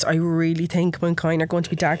surprised. I really think Mooncoin are going to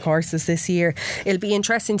be dark horses this year. It'll be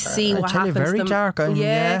interesting to see what happens. Very dark.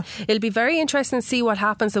 Yeah, it'll be very interesting to see what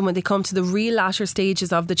happens when they come to the real latter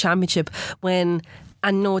stages of the championship, when,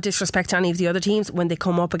 and no disrespect to any of the other teams, when they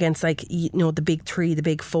come up against, like, you know, the big three, the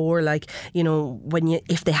big four, like, you know,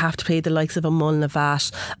 if they have to play the likes of a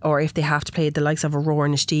Mulnavat, or if they have to play the likes of a Roar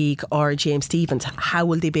Inistioge or James Stephens, how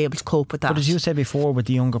will they be able to cope with that? But as you said before, with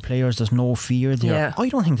the younger players, there's no fear there. Yeah. I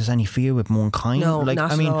don't think there's any fear with Mooncoin. No,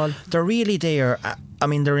 not at all. They're really there. I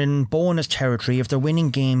mean, they're in bonus territory. If they're winning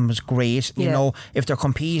games, great. You know, if they're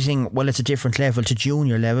competing, well, it's a different level to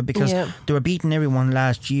junior level, because they were beating everyone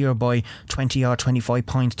last year by 20 or 25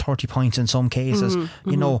 points, 30 points in some cases.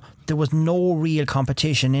 You know, there was no real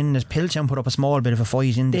competition in this. Piltown put up a small bit of a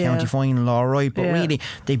fight in the county final, alright, but really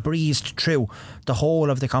they breezed through the whole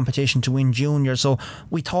of the competition to win junior. So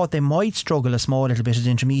we thought they might struggle a small little bit at the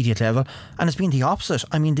intermediate level, and it's been the opposite.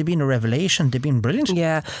 I mean, they've been a revelation. They've been brilliant.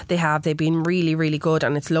 Yeah, they have. They've been really, really good,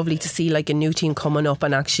 and it's lovely to see like a new team coming up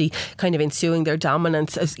and actually kind of ensuing their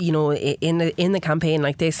dominance, you know, in the campaign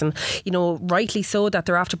like this. And you know, rightly so that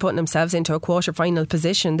they're after putting themselves into a quarter-final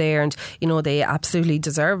position there, and you know, they absolutely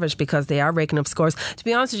deserve it, because they are raking up scores. To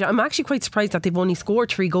be honest with you, I'm actually quite surprised that they've only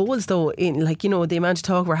scored 3 goals though, in, like, you know, the amount of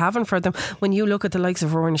talk we're having for them. When you look at the likes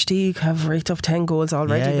of Roar Inistioge, have raked up 10 goals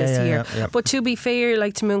already this year. But to be fair,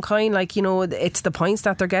 like, to Mooncoin, like, you know, it's the points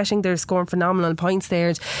that they're getting. They're scoring phenomenal points there.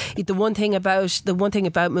 And the one thing about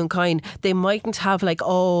Mooncoin, they mightn't have like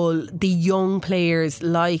all the young players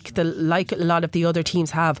like a lot of the other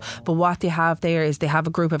teams have, but what they have there is they have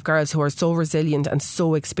a group of girls who are so resilient and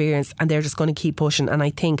so experienced, and they're just going to keep pushing. And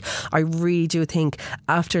I really do think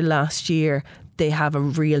after last year, they have a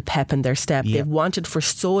real pep in their step. They've wanted for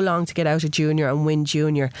so long to get out of junior and win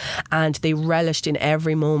junior, and they relished in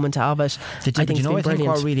every moment of it. I think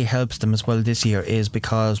what really helps them as well this year is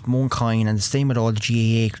because Mooncoin, and the same with all the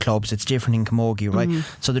GAA clubs, it's different in Camogie, right?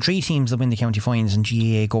 So the 3 teams that win the county finals in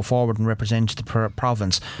GAA go forward and represent the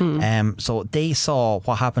province. So they saw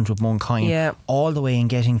what happened with Mooncoin all the way in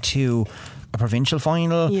getting to a provincial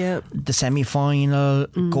final, the semi-final,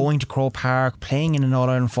 going to Croke Park, playing in an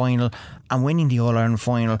All-Ireland final and winning the All-Ireland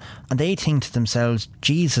final, and they think to themselves,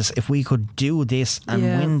 Jesus, if we could do this and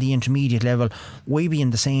win the intermediate level, we'd be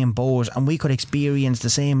in the same boat and we could experience the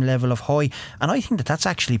same level of high. And I think that that's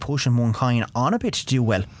actually pushing Mooncoin on a bit to do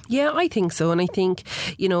well. Yeah, I think so. And I think,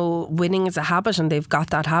 you know, winning is a habit, and they've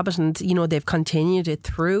got that habit, and you know, they've continued it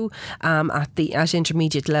through at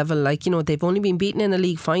intermediate level. Like, you know, they've only been beaten in a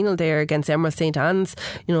league final there against Emerald St. Anne's,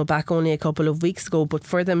 you know, back only a couple of weeks ago. But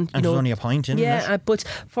for them, and there's only a point in it. But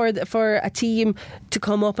for a team to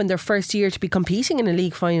come up in their first year to be competing in a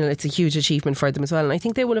league final, it's a huge achievement for them as well. And I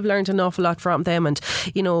think they will have learned an awful lot from them. And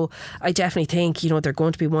you know, I definitely think, you know, they're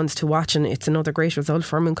going to be ones to watch, and it's another great result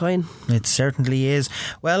for Mooncoin. It certainly is.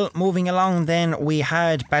 Well, moving along then, we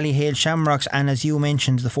had Ballyhale Shamrocks, and as you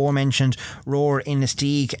mentioned, the aforementioned Roar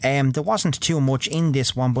Inistioge. There wasn't too much in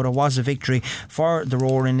this one, but it was a victory for the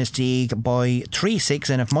Roar Inistioge by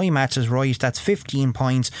 3-6, and if my maths is right, that's 15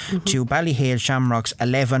 points to Ballyhale Shamrocks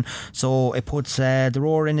 11. So it puts the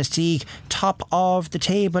Roar Inistioge top of the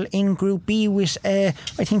table in Group B with I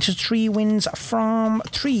think it's 3 wins from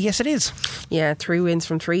 3. Yes, it is. Yeah, 3 wins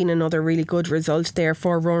from 3, and another really good result there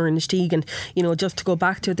for Roar Inistioge. And you know, just to go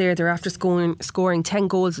back to there, they're after scoring 10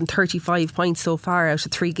 goals and 35 points so far out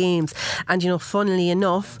of 3 games. And you know, funnily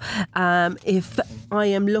enough, if I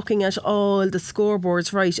am looking at all the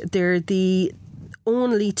scoreboards right, they're the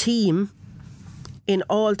only team in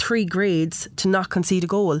all 3 grades to not concede a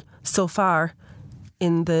goal so far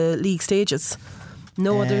in the league stages.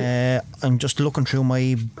 No other. I'm just looking through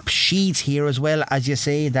my sheets here as well as you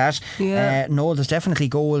say that. No, there's definitely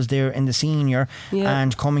goals there in the senior,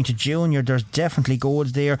 and coming to junior, there's definitely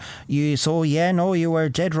goals there. You were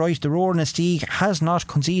dead right. The Roar Inistioge has not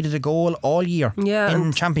conceded a goal all year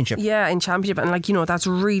in championship. Yeah, in championship, and like, you know, that's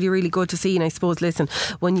really, really good to see. And I suppose, listen,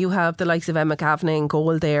 when you have the likes of Emma Kavanagh in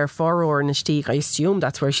goal there for Roar Inistioge, I assume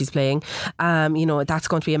that's where she's playing. You know, that's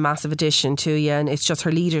going to be a massive addition to you, and it's just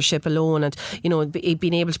her leadership alone. And you know,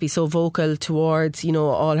 being able to be so vocal towards, you know,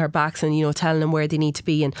 all her backs and, you know, telling them where they need to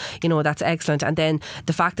be, and, you know, that's excellent. And then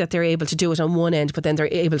the fact that they're able to do it on one end, but then they're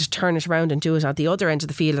able to turn it around and do it at the other end of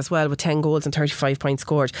the field as well, with 10 goals and 35 points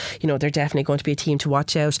scored. You know, they're definitely going to be a team to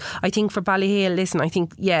watch out. I think for Ballyhale, listen, I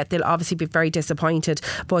think, yeah, they'll obviously be very disappointed,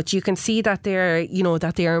 but you can see that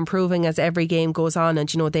they're improving as every game goes on,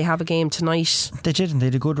 and, you know, they have a game tonight. They did, and they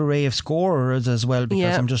had a good array of scorers as well,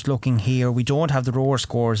 because I'm just looking here, we don't have the Roar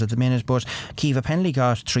scores at the minute, but Kiva Penley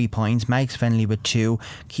got 3 points, Mags Fenley with 2,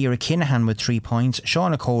 Ciara Kinahan with 3 points,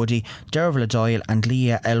 Shauna Cody, Dervla Doyle and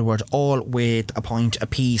Leah Elward all with a point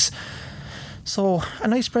apiece. So a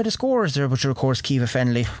nice spread of scores there, but of course Kiva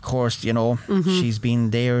Fenley, of course, you know, she's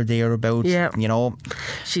been there about, you know,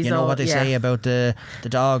 she's, you know what they say about the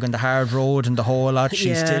dog and the hard road and the whole lot.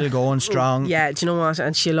 She's still going strong. Yeah, do you know what?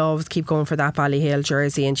 And she'll always keep going for that Ballyhale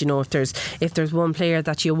jersey. And, you know, if there's one player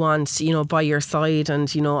that you want, you know, by your side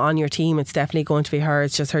and, you know, on your team, it's definitely going to be her.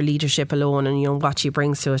 It's just her leadership alone, and, you know, what she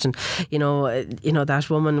brings to it. And, you know that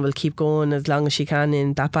woman will keep going as long as she can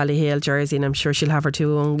in that Ballyhale jersey, and I'm sure she'll have her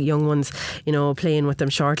 2 young ones, you know, playing with them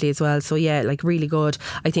shortly as well. So yeah, like, really good.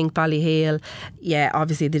 I think Ballyhale,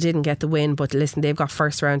 obviously they didn't get the win, but listen, they've got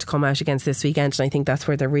first round to come out against this weekend, and I think that's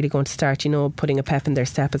where they're really going to start, you know, putting a pep in their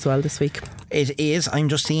step as well this week. It is. I'm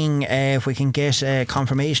just seeing if we can get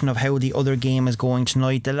confirmation of how the other game is going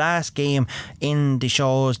tonight. The last game in the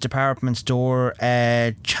Shaw's Department Store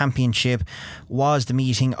Championship was the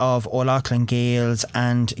meeting of O'Loughlin Gales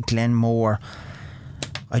and Glenmore.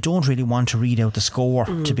 I don't really want to read out the score,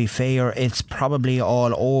 to be fair. It's probably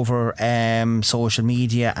all over social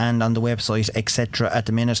media and on the website, etc. at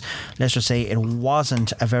the minute. Let's just say it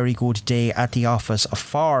wasn't a very good day at the office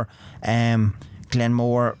for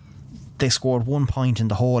Glenmore. They scored 1 point in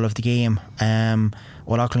the whole of the game.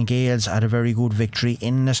 O'Loughlin Gales had a very good victory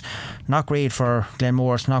in it. Not great for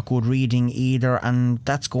Glenmore. It's not good reading either, and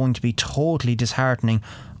that's going to be totally disheartening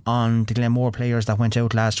on the Glenmore players that went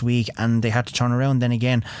out last week, and they had to turn around then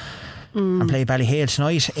again and play Ballyhale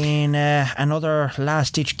tonight in another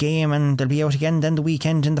last ditch game, and they'll be out again then the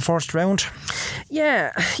weekend in the first round.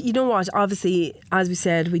 Yeah, you know what, obviously, as we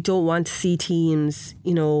said, we don't want to see teams,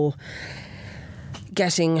 you know,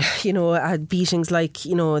 getting, you know, beatings like,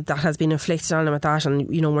 you know, that has been inflicted on them at that,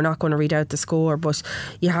 and, you know, we're not going to read out the score, but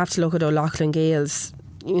you have to look at O'Loughlin Gales.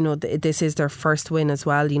 You know, this is their first win as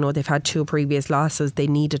well. You know, they've had 2 previous losses. They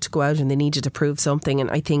needed to go out and they needed to prove something,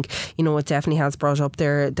 and I think, you know, it definitely has brought up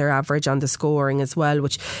their average on the scoring as well,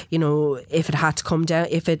 which, you know, if it had to come down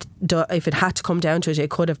to it,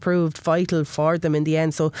 it could have proved vital for them in the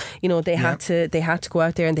end. So, you know, they had to go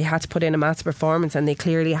out there and they had to put in a massive performance, and they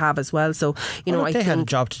clearly have as well. So, you know, I think they had a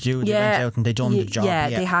job to do. They went out and they done the job. Yeah,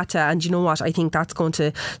 they had to, and you know what, I think that's going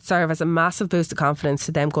to serve as a massive boost of confidence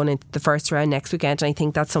to them going into the first round next weekend, and I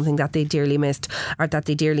think that's something that they dearly missed, or that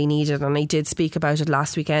they dearly needed. And I did speak about it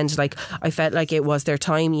last weekend. Like, I felt like it was their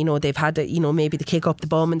time. You know, they've had the, you know, maybe the kick up the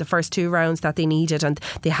bum in the first 2 rounds that they needed, and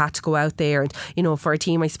they had to go out there. And, you know, for a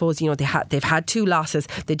team, I suppose, you know, they've had 2 losses.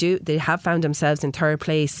 They have found themselves in 3rd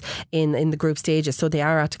place in the group stages, so they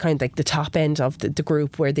are at kind of like the top end of the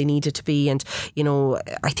group where they needed to be. And, you know,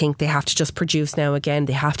 I think they have to just produce now again.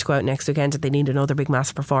 They have to go out next weekend, and they need another big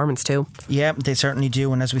massive performance too. Yeah, they certainly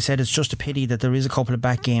do. And as we said, it's just a pity that there is a couple of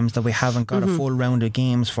back games that we haven't got a full round of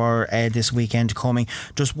games for this weekend coming.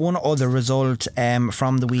 Just one other result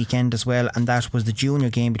from the weekend as well, and that was the junior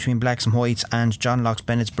game between Blaxham Whites and John Locke's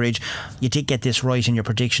Bennett's Bridge. You did get this right in your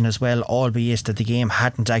prediction as well, albeit that the game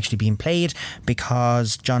hadn't actually been played,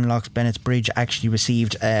 because John Locke's Bennett's Bridge actually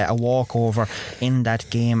received a walkover in that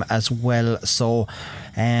game as well. So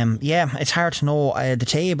it's hard to know. The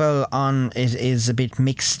table on is a bit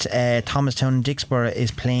mixed. Thomastown and Dixborough is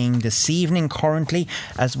playing this evening currently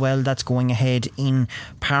as well. That's going ahead in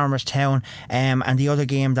Palmerstown. And the other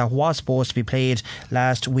game that was supposed to be played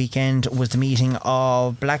last weekend was the meeting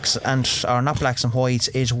of not Blacks and Whites.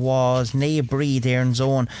 It was Nabree there in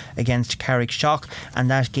zone against Carrickshock, and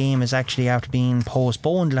that game is actually after being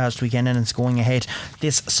postponed last weekend, and it's going ahead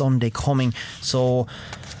this Sunday coming. So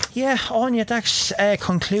yeah, Anya, that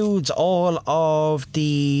concludes all of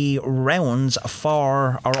the rounds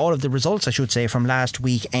or all of the results, I should say, from last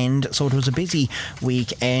weekend. So it was a busy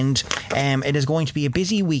weekend. It is going to be a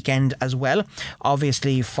busy weekend as well,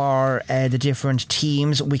 obviously, for the different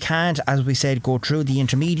teams. We can't, as we said, go through the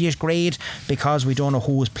intermediate grade because we don't know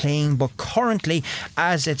who is playing, but currently,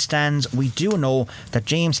 as it stands, we do know that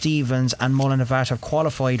James Stephens and Mullinavat have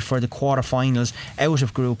qualified for the quarterfinals out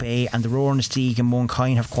of Group A, and the Rowan Steag and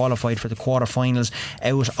Mooncoin have qualified qualified for the quarterfinals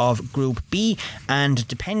out of Group B, and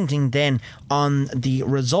depending then on the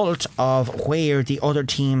result of where the other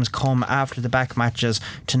teams come after the back matches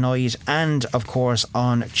tonight and of course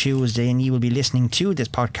on Tuesday, and you will be listening to this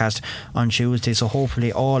podcast on Tuesday, so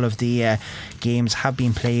hopefully all of the games have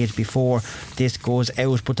been played before this goes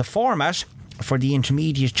out. But the format for the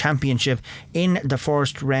Intermediate Championship in the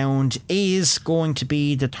first round is going to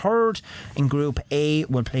be the third in Group A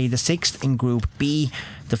will play the sixth in Group B,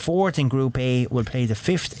 the fourth in Group A will play the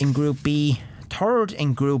fifth in Group B, third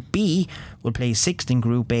in Group B will play sixth in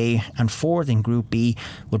Group A, and fourth in Group B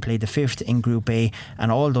will play the fifth in Group A,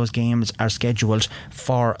 and all those games are scheduled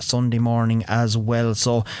for Sunday morning as well.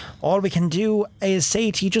 So all we can do is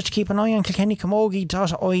say to you just to keep an eye on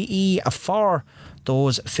kilkennycamogie.ie for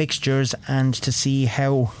those fixtures and to see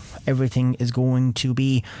how everything is going to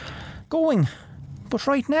be going. But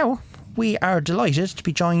right now we are delighted to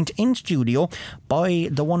be joined in studio by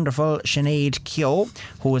the wonderful Sinead Keogh,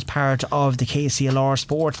 who is part of the KCLR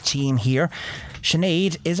sport team here.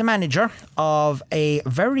 Sinead is a manager of a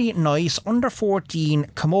very nice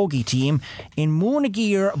under-14 camogie team in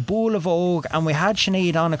Moonagir, Boolavogue, and we had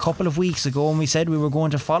Sinead on a couple of weeks ago and we said we were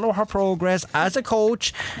going to follow her progress as a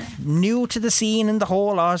coach, new to the scene and the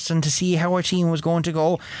whole lot, and to see how her team was going to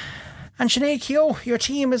go. And Sinead Keogh, your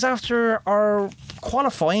team is after our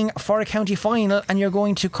qualifying for a county final, and you're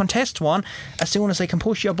going to contest one as soon as I can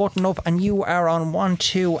push your button up, and you are on 1,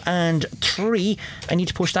 2 and 3. I need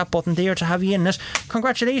to push that button there to have you in it.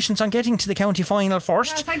 Congratulations on getting to the county final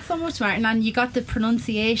first. Yeah, thanks so much, Martin, and you got the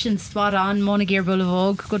pronunciation spot on. Moonagir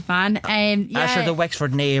Boolavogue, good man. Asher, the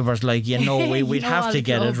Wexford neighbours, like, we'd have to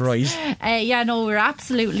get it right. We're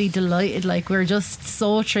absolutely delighted. Like, we're just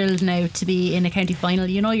so thrilled now to be in a county final.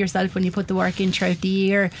 You know yourself when you put the work in throughout the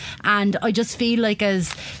year, and I just feel like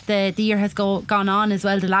as the year has gone on as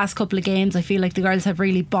well, the last couple of games, I feel like the girls have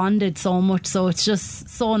really bonded so much, so it's just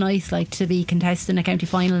so nice like to be contesting a county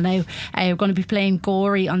final now. We're going to be playing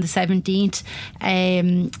Gorey on the 17th,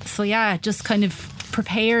 so yeah, just kind of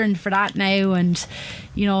preparing for that now, and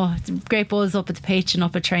great buzz up at the pitch and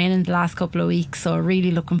up at training the last couple of weeks, so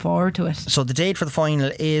really looking forward to it. So the date for the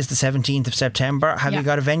final is the 17th of September. Have you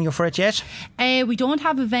got a venue for it yet? We don't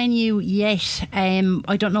have a venue yet.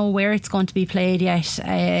 I don't know where it's going to be played yet.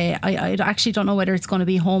 I actually don't know whether it's going to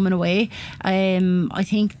be home and away. I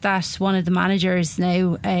think that one of the managers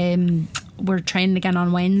now, we're training again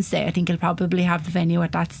on Wednesday. I think he'll probably have the venue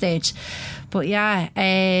at that stage. But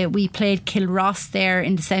yeah, we played Kilross there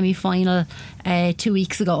in the semi-final 2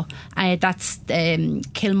 weeks ago. That's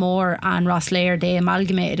Kilmore and Rosslare. They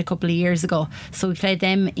amalgamated a couple of years ago, so we played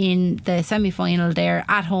them in the semi-final there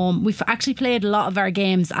at home. We've actually played a lot of our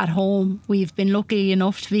games at home. We've been lucky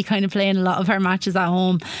enough to be kind of playing a lot of our matches at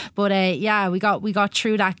home. But we got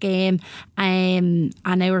through that game, and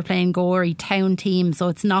now we're playing Gorey town team, so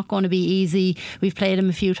it's not going to be easy. We've played them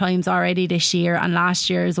a few times already this year and last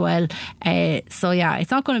year as well. So yeah, it's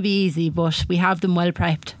not going to be easy, but we have them well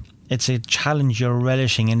prepped. It's a challenge you're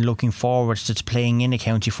relishing and looking forward to playing in a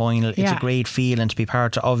county final. It's a great feeling to be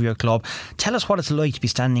part of your club. Tell us what it's like to be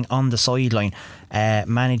standing on the sideline,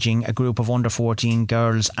 managing a group of under 14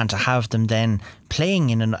 girls, and to have them then playing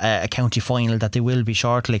in a county final that they will be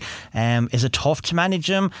shortly. Is it tough to manage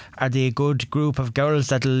them? Are they a good group of girls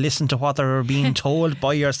that'll listen to what they're being told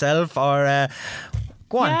by yourself, or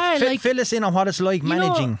go on, fill us in on what it's like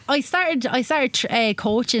managing. I started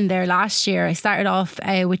coaching there last year. I started off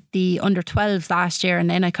with the under 12s last year, and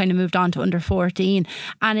then I kind of moved on to under 14.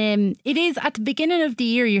 And it is at the beginning of the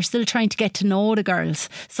year, you're still trying to get to know the girls.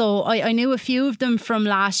 So I knew a few of them from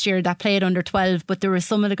last year that played under 12, but there were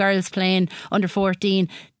some of the girls playing under 14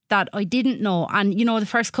 that I didn't know. And the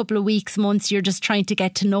first couple of weeks, months, you're just trying to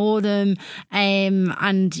get to know them,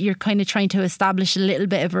 and you're kind of trying to establish a little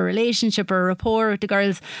bit of a relationship or a rapport with the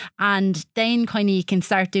girls, and then kind of you can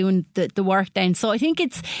start doing the work then. So I think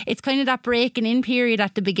it's kind of that breaking in period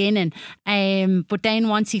at the beginning, but then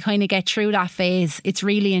once you kind of get through that phase, it's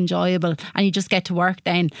really enjoyable, and you just get to work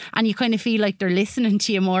then, and you kind of feel like they're listening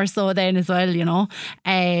to you more so then as well,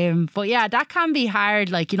 but yeah, that can be hard,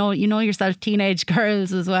 like yourself, teenage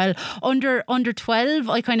girls as well. Under 12,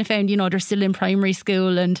 I kind of found they're still in primary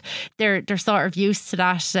school, and they're sort of used to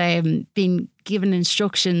that, being given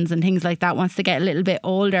instructions and things like that. Once they get a little bit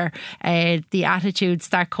older, the attitudes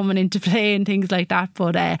start coming into play and things like that.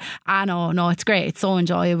 But no, it's great. It's so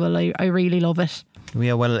enjoyable. I really love it.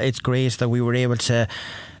 Yeah, well, it's great that we were able to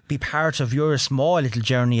be part of your small little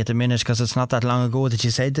journey at the minute, because it's not that long ago that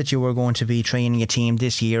you said that you were going to be training a team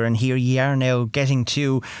this year, and here you are now getting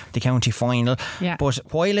to the county final. Yeah. But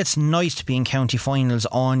while it's nice to be in county finals,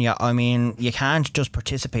 Anya, I mean, you can't just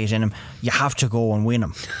participate in them, you have to go and win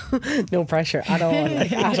them. No pressure at all,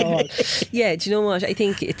 at all. Yeah, do you know what? I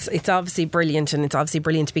think it's obviously brilliant, and it's obviously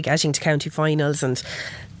brilliant to be getting to county finals. And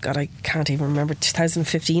God, I can't even remember,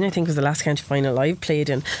 2015 I think was the last county final I've played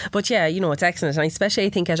in. But yeah, you know, it's excellent, and especially I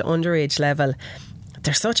think at underage level,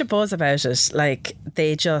 there's such a buzz about it. Like,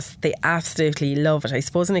 they absolutely love it. I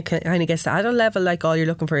suppose when it kind of gets to adult level, like, all you're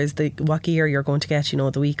looking for is what gear you're going to get, you know,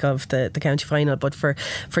 the week of the county final. But for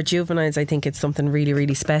juveniles, I think it's something really,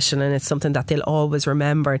 really special, and it's something that they'll always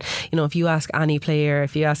remember. You know, if you ask any player,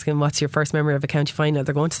 if you ask them what's your first memory of a county final,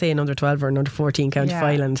 they're going to say an under 12 or an under 14 county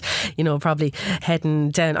final. And, you know, probably heading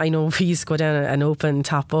down, I know we used to go down an open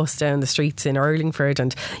top bus down the streets in Urlingford,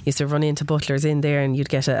 and used to run into Butler's in there, and you'd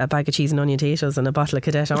get a bag of cheese and onion potatoes and a bottle of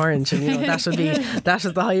Cadet Orange, and you know, that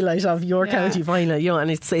is the highlight of your county final, you know. And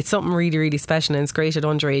it's something really, really special, and it's great at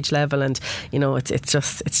underage level, and you know, it's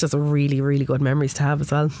just a really, really good memories to have as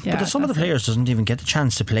well. Yeah, but some of the players doesn't even get the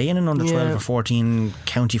chance to play in an under 12 or 14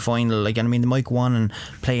 county final. Like, I mean, they might go on and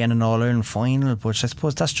play in an All-Ireland final, but I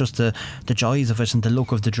suppose that's just the joys of it and the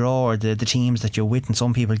look of the draw, or the teams that you're with, and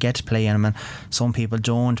some people get to play in them and some people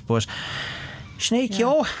don't. But Sinead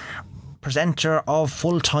Keogh, presenter of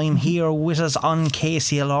Full Time, here with us on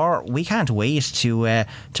KCLR. We can't wait to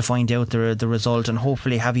find out the result, and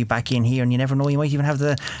hopefully have you back in here. And you never know, you might even have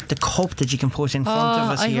the cup that you can put in front of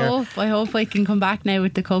us here. I hope I can come back now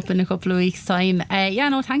with the cup in a couple of weeks' time.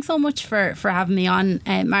 Thanks so much for having me on,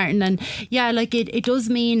 Martin. And yeah, like, it does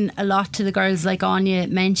mean a lot to the girls, like Anya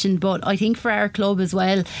mentioned, but I think for our club as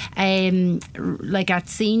well, like at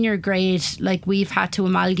senior grade, like, we've had to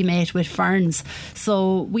amalgamate with Ferns,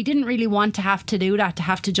 so we didn't really want to have to do that, to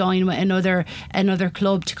have to join with another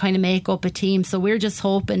club to kind of make up a team. So we're just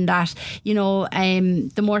hoping that, you know,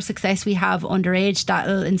 the more success we have underage,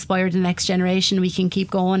 that'll inspire the next generation. We can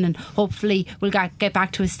keep going, and hopefully we'll get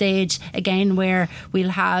back to a stage again where we'll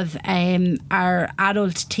have our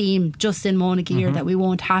adult team just in Monageer, that we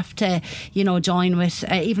won't have to, you know, join with,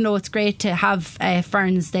 even though it's great to have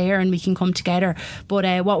Ferns there and we can come together.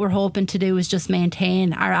 But what we're hoping to do is just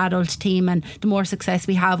maintain our adult team, and the more success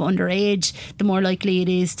we have underage, the more likely it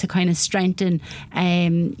is to kind of strengthen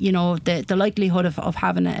you know, the likelihood of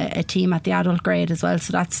having a team at the adult grade as well.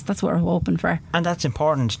 So that's what we're hoping for. And that's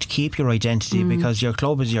important, to keep your identity, because your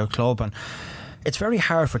club is your club, and it's very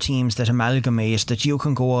hard for teams that amalgamate, that you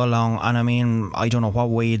can go along. And I mean, I don't know what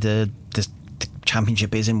way the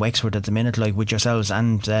championship is in Wexford at the minute, like with yourselves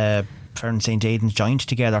and Fern St. Aidan's joined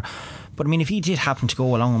together. But I mean, if you did happen to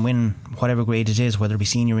go along and win whatever grade it is, whether it be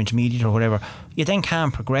senior, intermediate or whatever, you then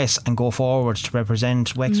can progress and go forward to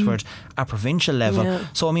represent Wexford at provincial level. Yeah.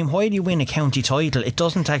 So I mean, while you win a county title, it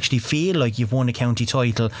doesn't actually feel like you've won a county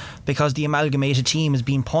title, because the amalgamated team is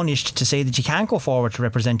being punished to say that you can't go forward to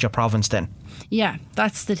represent your province then. Yeah,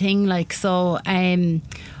 that's the thing. Like, so I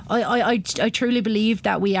truly believe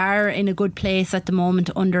that we are in a good place at the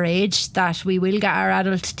moment underage, that we will get our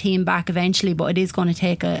adult team back eventually, but it is going to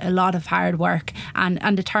take a lot of hard work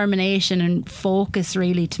and determination and focus,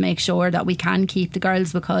 really, to make sure that we can keep the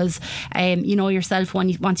girls, because you know yourself,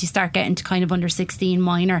 once you start getting to kind of under 16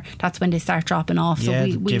 minor, that's when they start dropping off. Yeah,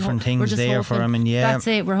 so we different things there hoping, for them, and yeah, that's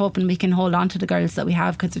it. We're hoping we can hold on to the girls that we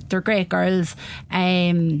have, because they're great girls,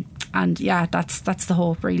 and yeah, that's the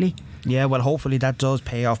hope, really. Yeah, well, hopefully that does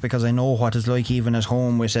pay off, because I know what it's like even at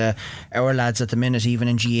home with our lads at the minute, even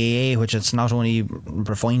in GAA, which it's not only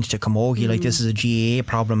refined to Camogie, like this is a GAA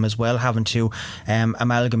problem as well, having to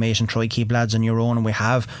amalgamate and try to keep lads on your own. And we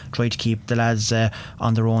have tried to keep the lads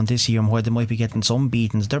on their own this year, and while they might be getting some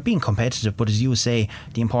beatings, they're being competitive. But as you say,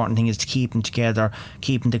 the important thing is to keep them together,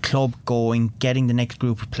 keeping the club going, getting the next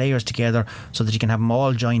group of players together, so that you can have them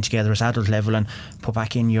all join together as adult level and put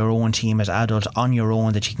back in your own team as adult on your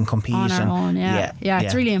own, that you can compete on our own. Yeah,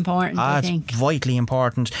 it's really important. I think it's vitally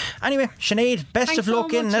important. Anyway, Sinead, best of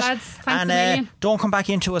luck in it, and don't come back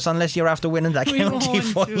into us unless you're after winning that county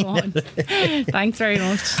final. Thanks very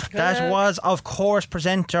much. That was, of course,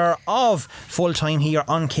 presenter of Full Time here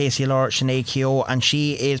on KCLR, Sinead Keogh, and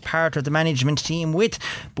she is part of the management team with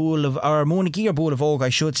Monageer Bull of Oak, I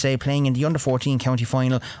should say, playing in the under 14 county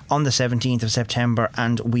final on the 17th of September,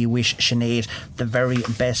 and we wish Sinead the very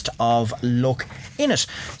best of luck in it.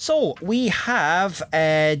 So we have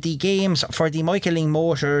the games for the Michael Lyng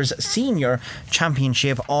Motors Senior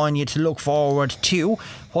Championship on you to look forward to.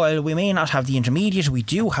 While we may not have the intermediate, we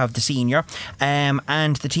do have the senior, and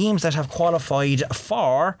the teams that have qualified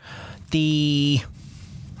for the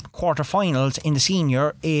quarter-finals in the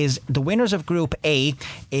senior is the winners of Group A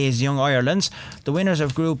is Young Ireland's, the winners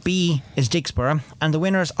of Group B is Dicksboro, and the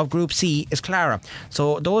winners of Group C is Clara.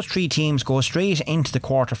 So those 3 teams go straight into the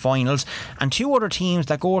quarter-finals, and 2 other teams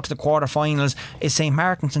that go to the quarter-finals is St.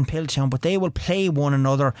 Martin's and Piltown, but they will play one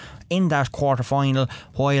another in that quarter-final,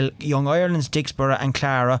 while Young Ireland's, Dicksboro and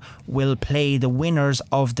Clara will play the winners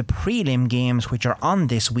of the prelim games, which are on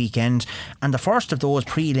this weekend. And the first of those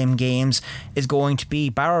prelim games is going to be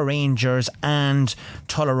Barra Rangers and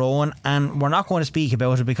Tullaroan, and we're not going to speak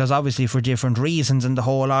about it because obviously for different reasons and the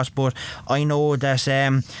whole lot, but I know that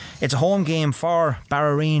it's a home game for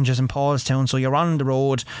Barra Rangers in Paulstown, so you're on the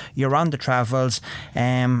road, you're on the travels,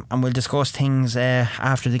 and we'll discuss things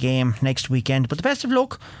after the game next weekend. But the best of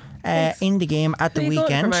luck in the game at the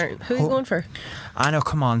weekend. Who are you going for? I know,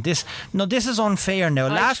 come on. This is unfair now.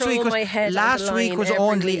 Last week was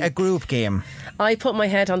only a group game. I put my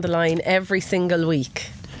head on the line every single week.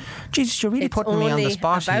 Jesus, you're really putting me on the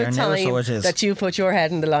spot here now, so it is. That you put your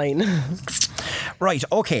head in the line. Right,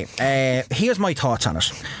 okay. Here's my thoughts on it.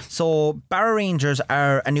 So, Barra Rangers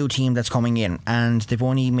are a new team that's coming in, and they've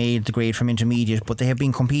only made the grade from intermediate, but they have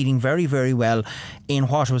been competing very, very well in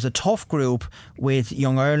what was a tough group with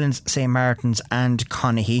Young Ireland's, St. Martin's and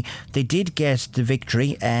Conaghy. They did get the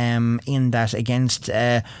victory in that against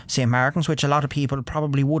St. Martin's, which a lot of people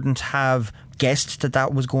probably wouldn't have guessed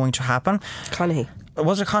that was going to happen. Conaghy.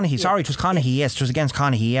 Was it Conaghy? Sorry, it was Conaghy. Yes, it was against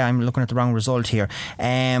Conaghy. Yeah, I'm looking at the wrong result here.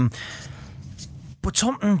 But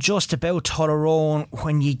something just about Tullaroan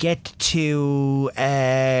when you get to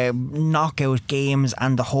knockout games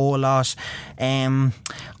and the whole lot.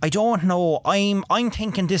 I don't know. I'm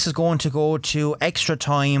thinking this is going to go to extra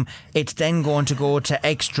time. It's then going to go to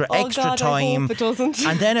extra time. I hope it doesn't.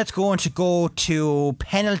 And then it's going to go to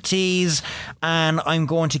penalties. And I'm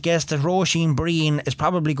going to guess that Roisin Breen is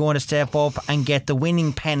probably going to step up and get the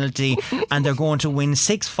winning penalty. And they're going to win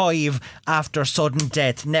 6-5 after sudden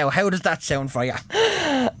death. Now, how does that sound for you?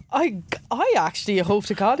 I actually hope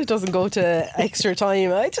to God it doesn't go to extra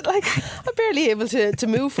time. I'm barely able to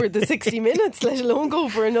move for the 60 minutes, let alone go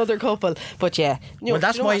for another couple. But yeah, well,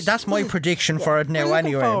 that's my prediction for it now.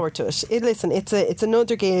 Looking forward to it. Listen, it's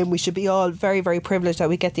another game. We should be all very, very privileged that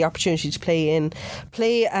we get the opportunity to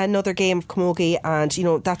play another game of camogie,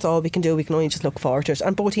 and that's all we can do. We can only just look forward to it,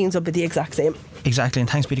 and both teams will be the exact same. Exactly, and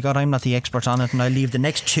thanks be to God I'm not the expert on it, and I leave the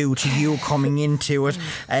next 2 to you coming into it.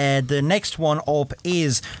 The next one up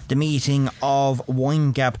is the meeting of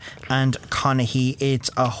Windgap and Conaghy. It's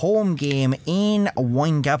a home game in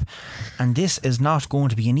Windgap, and this is not going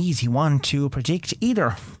to be an easy one to predict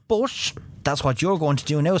either, but that's what you're going to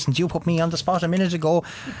do now, since you put me on the spot a minute ago.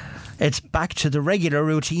 It's back to the regular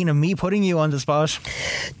routine of me putting you on the spot.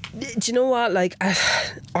 Do you know what?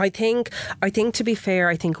 I think to be fair,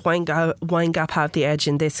 I think Windgap have the edge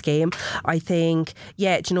in this game. I think, do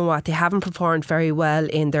you know what? They haven't performed very well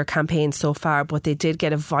in their campaign so far, but they did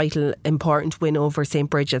get a vital, important win over St.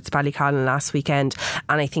 Bridget's Ballycolin last weekend,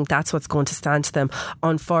 and I think that's what's going to stand to them.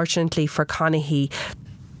 Unfortunately for Conaghy,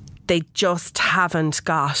 they just haven't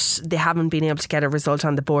been able to get a result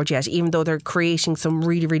on the board yet, even though they're creating some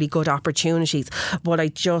really, really good opportunities. But I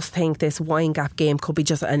just think this Windgap game could be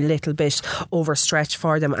just a little bit overstretched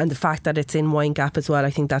for them, and the fact that it's in Windgap as well,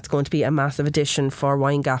 I think that's going to be a massive addition for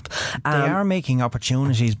Windgap. They are making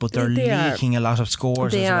opportunities, but they're leaking a lot of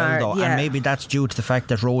scores as well, though. Yeah. And maybe that's due to the fact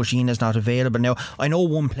that Roisin is not available. Now, I know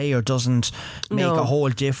one player doesn't make a whole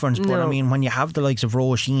difference, but I mean, when you have the likes of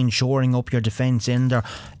Roisin shoring up your defence in there,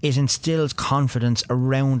 it instills confidence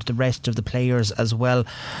around the rest of the players as well.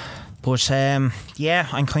 But I'm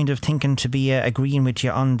kind of thinking to be agreeing with you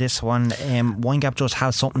on this one. Windgap just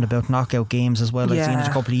has something about knockout games as well. I've seen it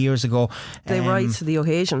a couple of years ago. They rise to the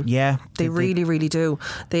occasion. Yeah, they really, really do.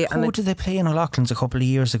 Who did they play in O'Loughlin's a couple of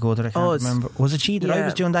years ago that I can't remember? Was it Cheat that I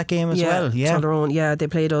was doing that game as well? Yeah, Tullaroan. Yeah, they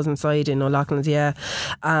played us inside in O'Loughlin's. Yeah,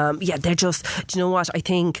 they're just. Do you know what? I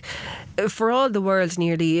think for all the world,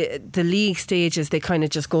 nearly the league stages, they kind of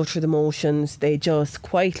just go through the motions. They just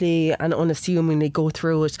quietly and unassumingly go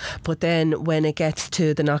through it. But then when it gets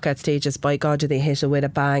to the knockout stages, by God, do they hit it with a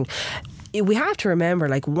bang. We have to remember,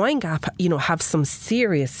 Windgap, have some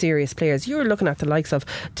serious players. You're looking at the likes of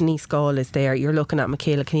Denise Gall is there. You're looking at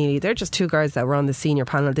Michaela Keneally. They're just 2 girls that were on the senior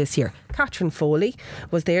panel this year. Catherine Foley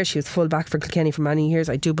was there. She was full back for Kilkenny for many years.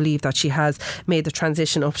 I do believe that she has made the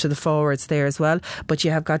transition up to the forwards there as well. But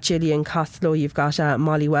you have got Gillian Costello, you've got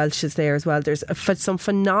Molly Welsh is there as well. There's some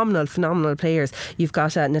phenomenal players. You've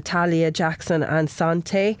got Natalia Jackson and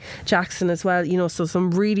Sante Jackson as well, you know, so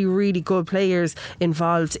some really, really good players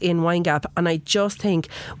involved in Windgap. And I just think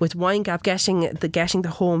with Windgap getting the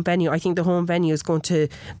home venue, I think the home venue is going to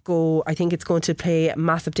go, I think it's going to pay a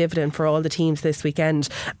massive dividend for all the teams this weekend.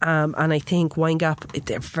 And I think Windgap,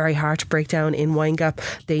 they're very hard to break down in Windgap.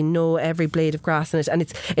 They know every blade of grass in it, and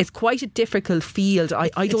it's quite a difficult field.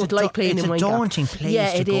 I don't like playing in Windgap. It's a daunting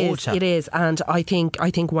place to go to. It is, and I think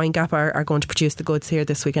Windgap are going to produce the goods here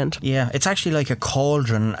this weekend. Yeah, it's actually like a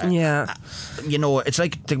cauldron. Yeah. You know, it's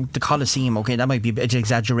like the Coliseum. Okay, that might be an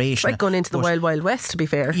exaggeration. It's like going into the Wild Wild West, to be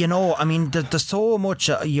fair. You know, I mean, there's so much.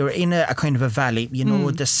 You're in a kind of a valley. You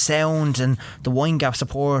know, the sound and the Windgap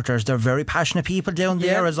supporters, they're very passionate people down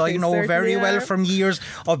there, as I know very well from years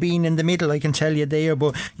of being in the middle, I can tell you there.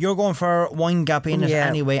 But you're going for Windgap in it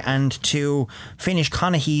anyway, and to finish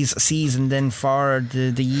Conaghy's season then for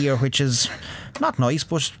the year, which is not nice,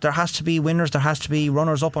 but there has to be winners, there has to be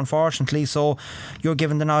runners up, unfortunately. So you're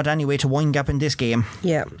giving the nod anyway to Windgap in this game.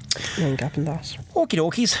 Yeah, Windgap in that. Okie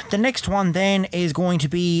dokies. The next one then is going to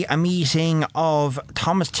be a meeting of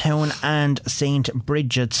Thomastown and St.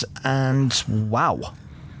 Bridget's, and wow,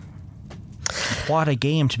 what a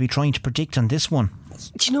game to be trying to predict on this one.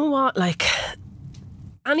 Do you know what, like,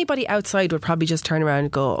 anybody outside would probably just turn around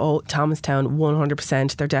and go, oh, Thomastown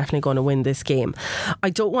 100%, they're definitely going to win this game.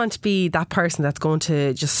 I don't want to be that person that's going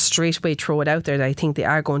to just straight away throw it out there that I think they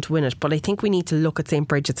are going to win it, but I think we need to look at St.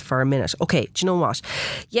 Bridget's for a minute. Okay, do you know what?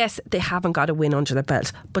 Yes, they haven't got a win under their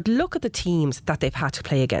belt, but look at the teams that they've had to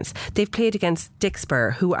play against. They've played against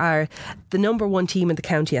Dicksboro, who are the number one team in the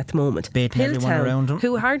county at the moment. Hilltown,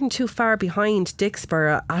 who aren't too far behind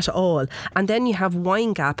Dicksboro at all. And then you have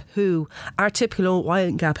Windgap, who are typical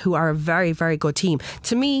Windgap, who are a very, very good team.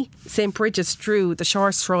 To me, St. Bridget's drew the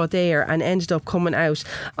short straw there and ended up coming out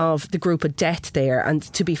of the group of death there, and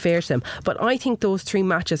to be fair to them. But I think those three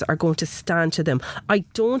matches are going to stand to them. I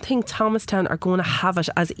don't think Thomastown are going to have it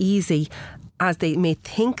as easy as they may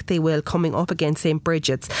think they will coming up against St.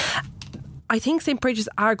 Bridget's. I think St. Bridget's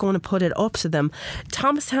are going to put it up to them.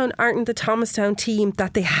 Thomastown aren't the Thomastown team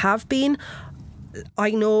that they have been.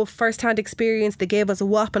 I know first-hand experience, they gave us a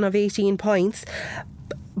whopping of 18 points,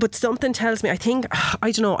 but something tells me, I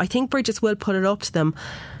think Bridget's will put it up to them.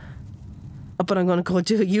 But I'm going to go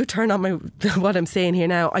do a U-turn on what I'm saying here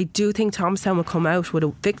now. I do think Thomastown will come out with a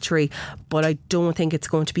victory, but I don't think it's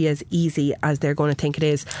going to be as easy as they're going to think it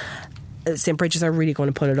is. St. Bridget's are really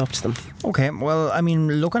going to put it up to them. Okay, well, I mean,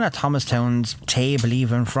 looking at Thomastown's table,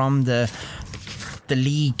 even from the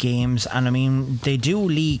league games, and I mean, they do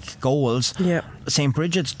leak goals. Yeah. St.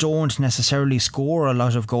 Bridget's don't necessarily score a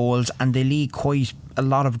lot of goals, and they leak quite a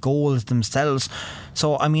lot of goals themselves.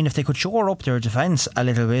 So I mean, if they could shore up their defence a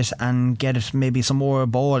little bit and get maybe some more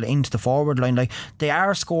ball into the forward line, like, they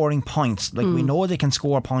are scoring points, like we know they can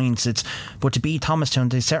score points, but to beat Thomastown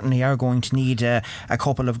they certainly are going to need a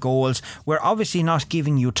couple of goals. We're obviously not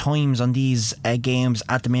giving you times on these games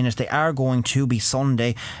at the minute. They are going to be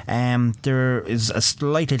Sunday. There is a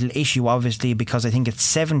slight little issue obviously, because I think it's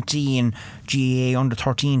 17 GAA under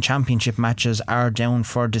 13 championship matches are down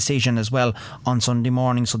for decision as well on Sunday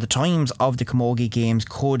morning, so the times of the Camogie games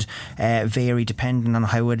could vary depending on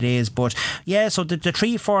how it is. But yeah, so the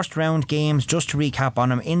three first round games, just to recap on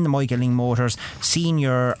them, in the Michael Lyng Motors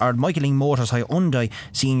Senior, or Michael Lyng Motors Hyundai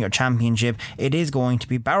Senior Championship, it is going to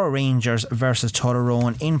be Barrow Rangers versus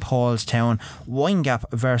Tullaroan in Paulstown, Windgap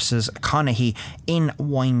versus Conaghy in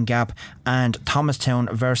Windgap, and Thomastown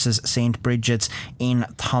versus St. Bridget's in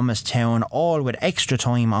Thomastown, all with extra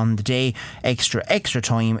time on the day, extra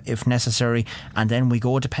time if necessary, and then we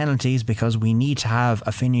go to penalties because we need to have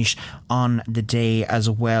a finish on the day as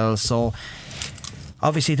well. So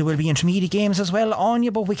obviously there will be intermediate games as well on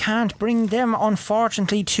you, but we can't bring them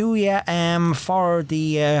unfortunately to you for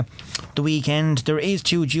the weekend. There is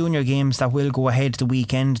 2 junior games that will go ahead the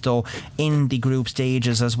weekend though in the group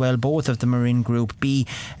stages as well. Both of them are in Group B.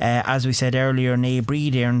 As we said earlier, Nae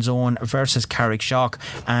Breed Zone versus Carrickshock,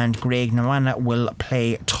 and Graiguenamanagh will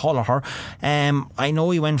play Tullogher. I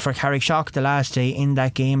know you went for Carrickshock the last day in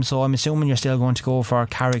that game, so I'm assuming you're still going to go for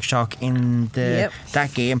Carrickshock in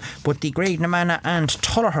that game. But the Graiguenamanagh and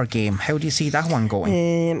Tullogher game, how do you see that one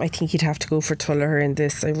going? I think you'd have to go for Tullogher in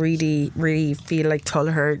this. I really, really feel like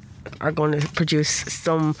Tullogher are going to produce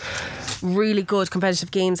some really good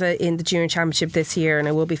competitive games in the Junior Championship this year, and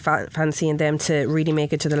I will be fancying them to really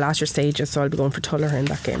make it to the latter stages, so I'll be going for Tuller in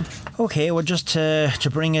that game. Okay, well, just to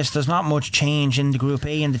bring us, there's not much change in the Group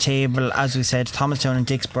A in the table. As we said, Thomastown and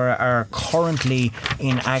Dixborough are currently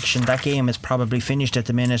in action. That game is probably finished at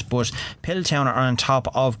the minute, but Piltown are on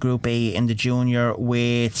top of Group A in the junior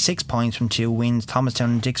with 6 points from 2 wins.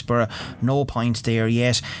 Thomastown and Dixborough, no points there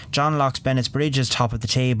yet. John Locke's Bennettsbridge is top of the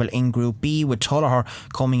table in Group B, with Tullogher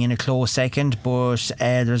coming in a close second, but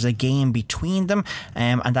there's a game between them,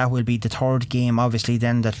 and that will be the third game, obviously,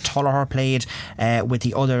 then that Tullogher played with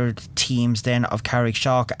the other teams then of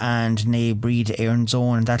Carrickshock and Naybreed Erin's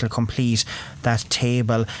Own, and that'll complete that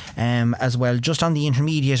table as well. Just on the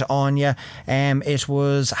intermediate, Anya, it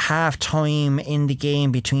was half time in the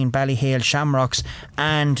game between Ballyhale Shamrocks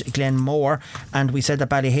and Glenmore, and we said that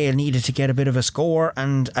Ballyhale needed to get a bit of a score,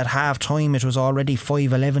 and at half time it was already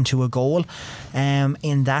 5-11 to a goal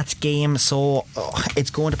in that game, so it's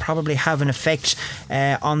going to probably have an effect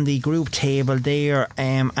on the group table there,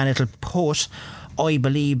 and it'll put, I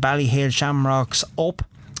believe, Ballyhale Shamrocks up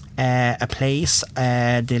a place.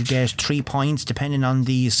 They'll get 3 points depending on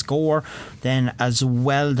the score then as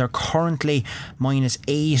well. They're currently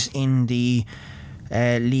 -8 in the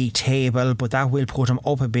league table, but that will put them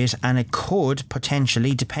up a bit, and it could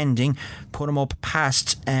potentially, depending, put them up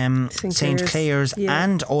past St. Clair's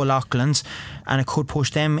and O'Loughlin's, and it could push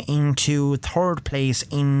them into third place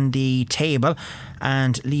in the table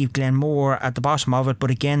and leave Glenmore at the bottom of it. But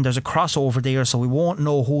again, there's a crossover there, so we won't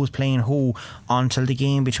know who's playing who until the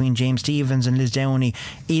game between James Stephens and Lisdowney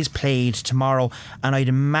is played tomorrow, and I'd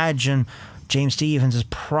imagine James Stephens is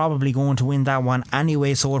probably going to win that one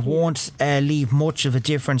anyway, so it won't leave much of a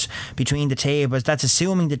difference between the tables. That's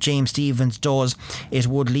assuming that James Stephens does. It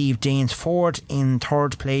would leave Danesfort in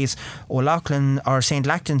third place, O'Loughlin or St.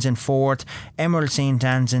 Lachtan's in fourth, Emerald St.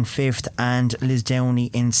 Anne's in fifth, and Lisdowney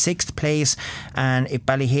in sixth place. And if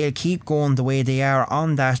Ballyhale keep going the way they are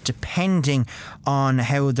on that, depending on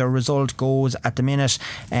how their result goes at the minute,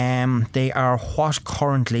 they are what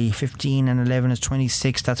currently 15 and 11 is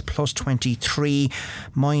 26, that's plus 23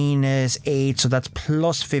 -8, so that's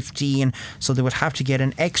plus 15, so they would have to get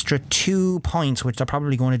an extra 2 points, which they're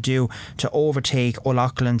probably going to do, to overtake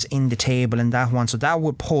O'Loughlin's in the table in that one. So that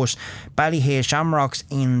would put Ballyhale Shamrocks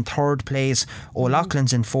in third place,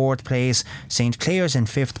 O'Loughlin's in fourth place, St. Clair's in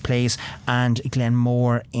fifth place, and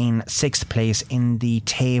Glenmore in sixth place in the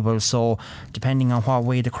table. So depending on what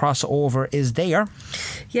way the crossover is there,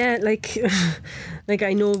 like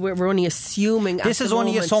I know we're only assuming this is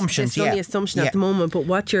only assumptions, at the moment, but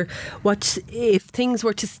what if things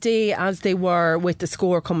were to stay as they were with the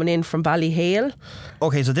score coming in from Ballyhale?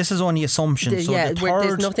 Okay, so this is only assumptions.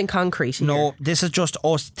 There's nothing concrete here. No, this is just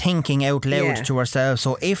us thinking out loud to ourselves.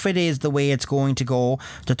 So if it is the way it's going to go,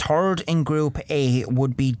 the third in Group A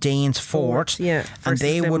would be Danesfort, and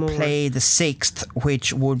they would play the sixth,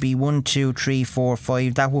 which would be 1, 2, 3, 4,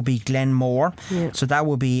 5. That would be Glenmore. So that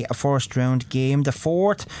would be a first round game. The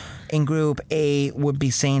fourth in Group A would be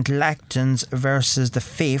St. Lachtan's versus the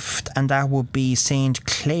fifth, and that would be St.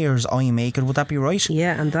 Clair's, I make it. Would that be right?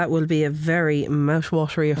 Yeah, and that will be a very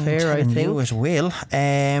mouth-watery affair, I think. It will.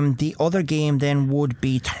 The other game then would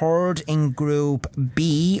be third in Group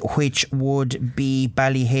B, which would be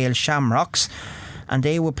Ballyhale Shamrocks, and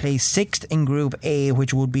they would play sixth in Group A,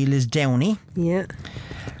 which would be Lisdowney. Yeah.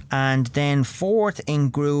 And then fourth in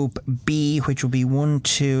Group B, which would be 1,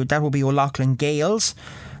 2, that would be O'Loughlin Gales,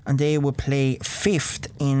 and they would play fifth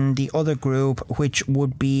in the other group, which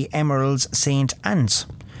would be Emerald's St. Anne's.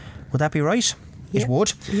 Would that be right? It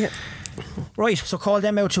would. Yeah. Right, so call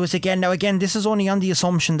them out to us again. Now again, this is only on the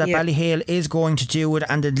assumption that Ballyhale is going to do it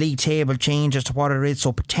and the league table changes to what it is,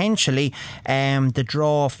 so potentially the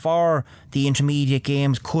draw for the intermediate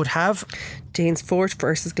games could have Danesfort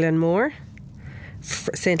versus Glenmore,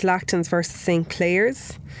 St. Lachtan's versus St.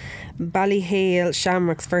 Clair's, Ballyhale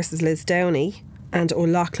Shamrocks versus Lisdowney, and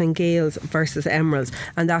O'Loughlin Gales versus Emeralds,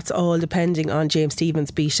 and that's all depending on James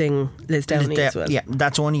Stephens beating Lisdowney as well. Yeah,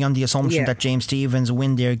 that's only on the assumption that James Stephens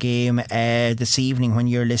win their game this evening. When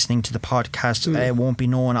you're listening to the podcast, it won't be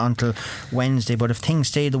known until Wednesday, but if things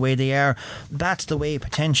stay the way they are, that's the way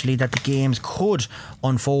potentially that the games could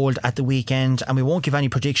unfold at the weekend, and we won't give any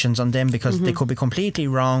predictions on them because they could be completely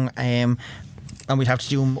wrong, and we'd have to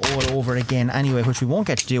do them all over again anyway, which we won't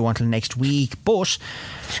get to do until next week. But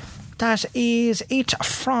that is it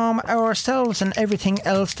from ourselves and everything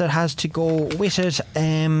else that has to go with it.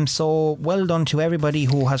 So well done to everybody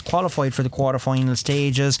who has qualified for the quarter-final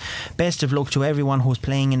stages. Best of luck to everyone who's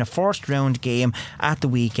playing in a first round game at the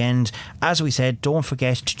weekend. As we said, don't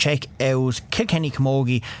forget to check out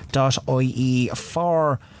kilkennycamogie.ie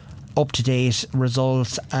for up-to-date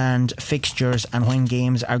results and fixtures and when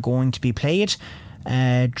games are going to be played.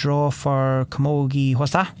 Draw for Camogie,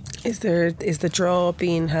 what's that? Is the draw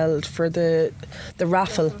being held for the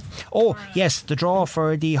raffle? Oh yes, the draw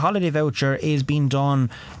for the holiday voucher is being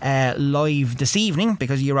done live this evening,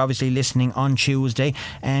 because you're obviously listening on Tuesday,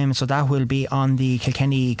 so that will be on the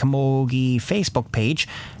Kilkenny Camogie Facebook page,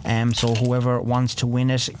 so whoever wants to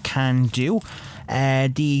win it can do.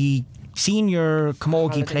 The senior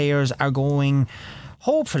Camogie players are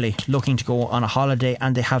hopefully looking to go on a holiday,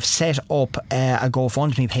 and they have set up a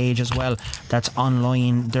GoFundMe page as well that's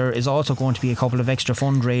online. There is also going to be a couple of extra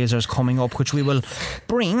fundraisers coming up, which we will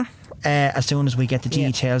bring as soon as we get the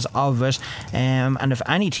details of it, and if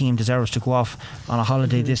any team deserves to go off on a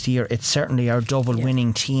holiday this year, it's certainly our double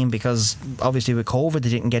winning team, because obviously with COVID they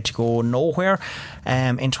didn't get to go nowhere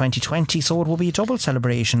in 2020, so it will be a double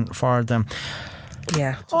celebration for them.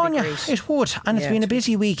 Yeah, it would. And it's been a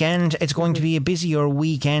busy weekend. It's going to be a busier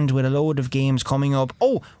weekend with a load of games coming up.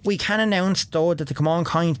 Oh, we can announce though that the Come On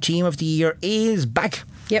Kind Team of the Year is back.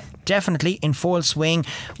 Yep. Definitely in full swing.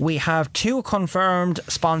 We have 2 confirmed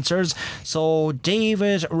sponsors. So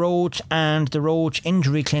David Roach and the Roach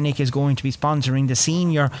Injury Clinic is going to be sponsoring the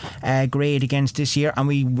senior grade against this year, and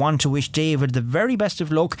we want to wish David the very best of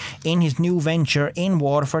luck in his new venture in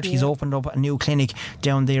Waterford. He's opened up a new clinic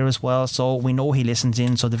down there as well, so we know he listens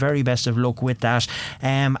in, so the very best of luck with that.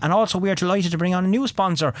 And also we are delighted to bring on a new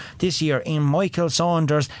sponsor this year in Michael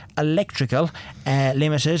Saunders Electrical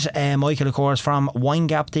Limited. Michael, of course, from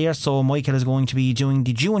Winegap there, so Michael is going to be doing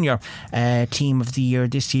the junior team of the year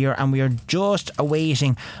this year, and we are just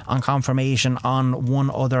awaiting on confirmation on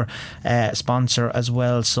one other sponsor as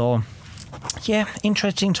well. So yeah,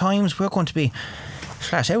 interesting times. We're going to be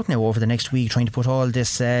flat out now over the next week trying to put all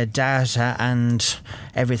this data and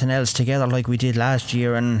everything else together like we did last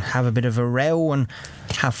year, and have a bit of a row and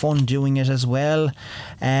have fun doing it as well.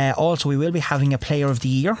 Also, we will be having a player of the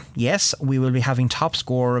year. Yes, we will be having top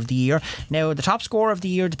scorer of the year. Now, the top scorer of the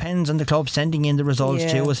year depends on the club sending in the results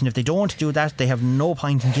to us, and if they don't do that, they have no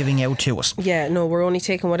point in giving out to us. Yeah, no, we're only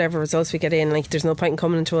taking whatever results we get in. Like, there's no point in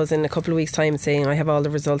coming to us in a couple of weeks' time saying I have all the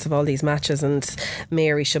results of all these matches and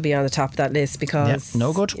Mary should be on the top of that list, because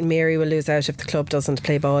no good. Mary will lose out if the club doesn't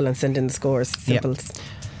play ball and send in the scores. Simple.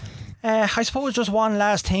 I suppose just one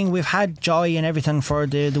last thing. We've had joy and everything for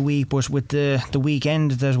the week, but with the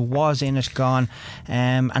weekend that was in it gone,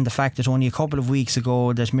 and the fact that only a couple of weeks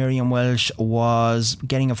ago that Miriam Welsh was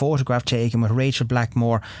getting a photograph taken with Rachel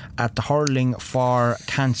Blackmore at the Hurling for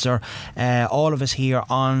Cancer, all of us here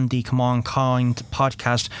on the Come On Kind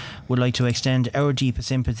podcast would like to extend our deepest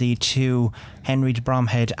sympathy to Henry de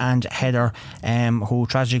Bromhead and Heather, who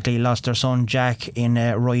tragically lost their son Jack in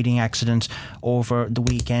a riding accident over the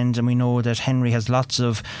weekend. And we know that Henry has lots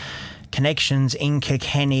of connections in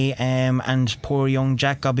Kilkenny, and poor young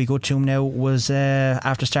Jack, God be good to him now, was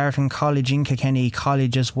after starting college in Kilkenny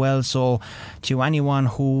College as well. So to anyone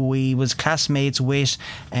who he was classmates with,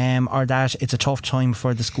 or that, it's a tough time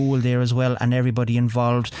for the school there as well and everybody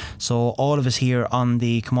involved. So all of us here on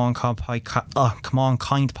the Come On Kind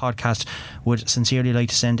podcast would sincerely like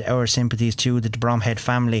to send our sympathies to the de Bromhead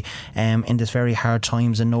family in this very hard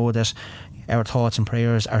times, and know that our thoughts and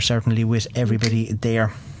prayers are certainly with everybody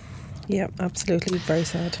there. Yeah, absolutely. Very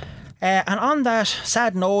sad. And on that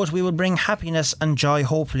sad note, we will bring happiness and joy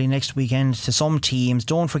hopefully next weekend to some teams.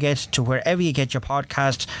 Don't forget to wherever you get your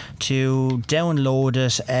podcast to download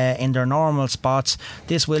it in their normal spots.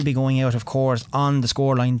 This will be going out, of course, on the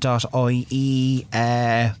scoreline.ie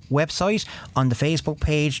website, on the Facebook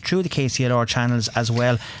page, through the KCLR channels as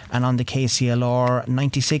well, and on the KCLR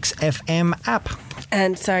 96 FM app.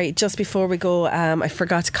 And sorry, just before we go, I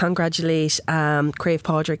forgot to congratulate Crave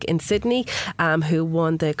Padraig in Sydney, who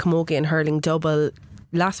won the Camogie and Hurling double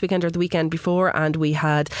last weekend or the weekend before, and we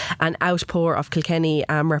had an outpour of Kilkenny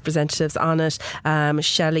representatives on it.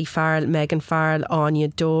 Shelley Farrell, Megan Farrell, Anya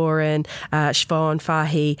Doran, Siobhan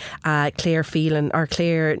Fahy,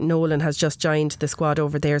 Claire Nolan has just joined the squad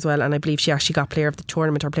over there as well, and I believe she actually got player of the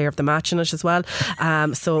tournament or player of the match in it as well.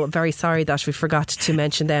 So very sorry that we forgot to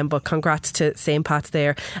mention them, but congrats to St. Pat's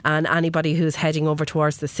there, and anybody who's heading over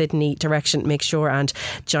towards the Sydney direction, make sure and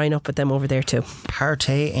join up with them over there too.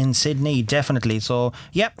 Partey in Sydney, definitely. So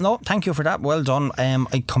Yep, no, thank you for that. Well done.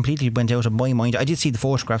 I completely went out of my mind. I did see the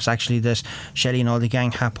photographs actually that Shelley and all the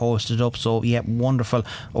gang have posted up. So, yeah, wonderful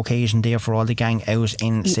occasion there for all the gang out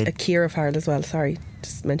in Sydney. Ciara Farrell as well, sorry.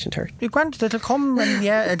 Just mentioned her. Granted, it'll come and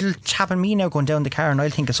yeah, it'll happen me now going down the car and I'll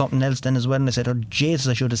think of something else then as well. And I said, oh Jesus,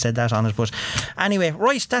 I should have said that on it. But anyway,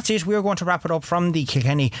 right, that's it. We're going to wrap it up from the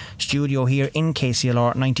Kilkenny studio here in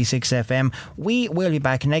KCLR 96 FM. We will be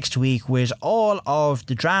back next week with all of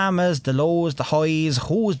the dramas, the lows, the highs,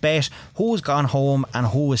 who's bet, who's gone home and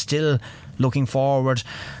who is still looking forward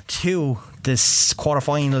to this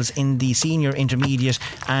quarterfinals in the senior, intermediate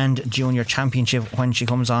and junior championship when she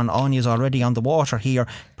comes on. Anya's already on the water here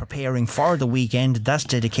preparing for the weekend. That's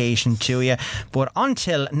dedication to you. But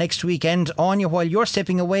until next weekend, Anya, while you're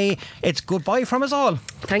stepping away, it's goodbye from us all.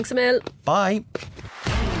 Thanks, Emil. Bye.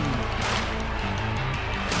 She's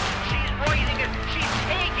riding it. She's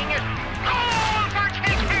taking it. Goal for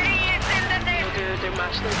Kilkenny. It's in the net. They're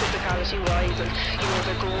matching their physicality wise, and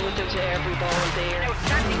they're going with them to every ball there.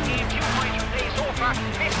 Outstanding game. 2 points from play so far.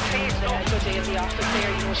 Best pace A good day in the office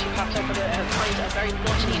there. She popped up with a very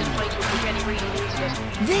much needed point with Kilkenny really losing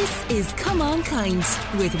it. This is Come On Kind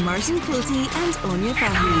with Martin Quilty and Anya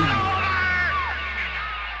Fahy.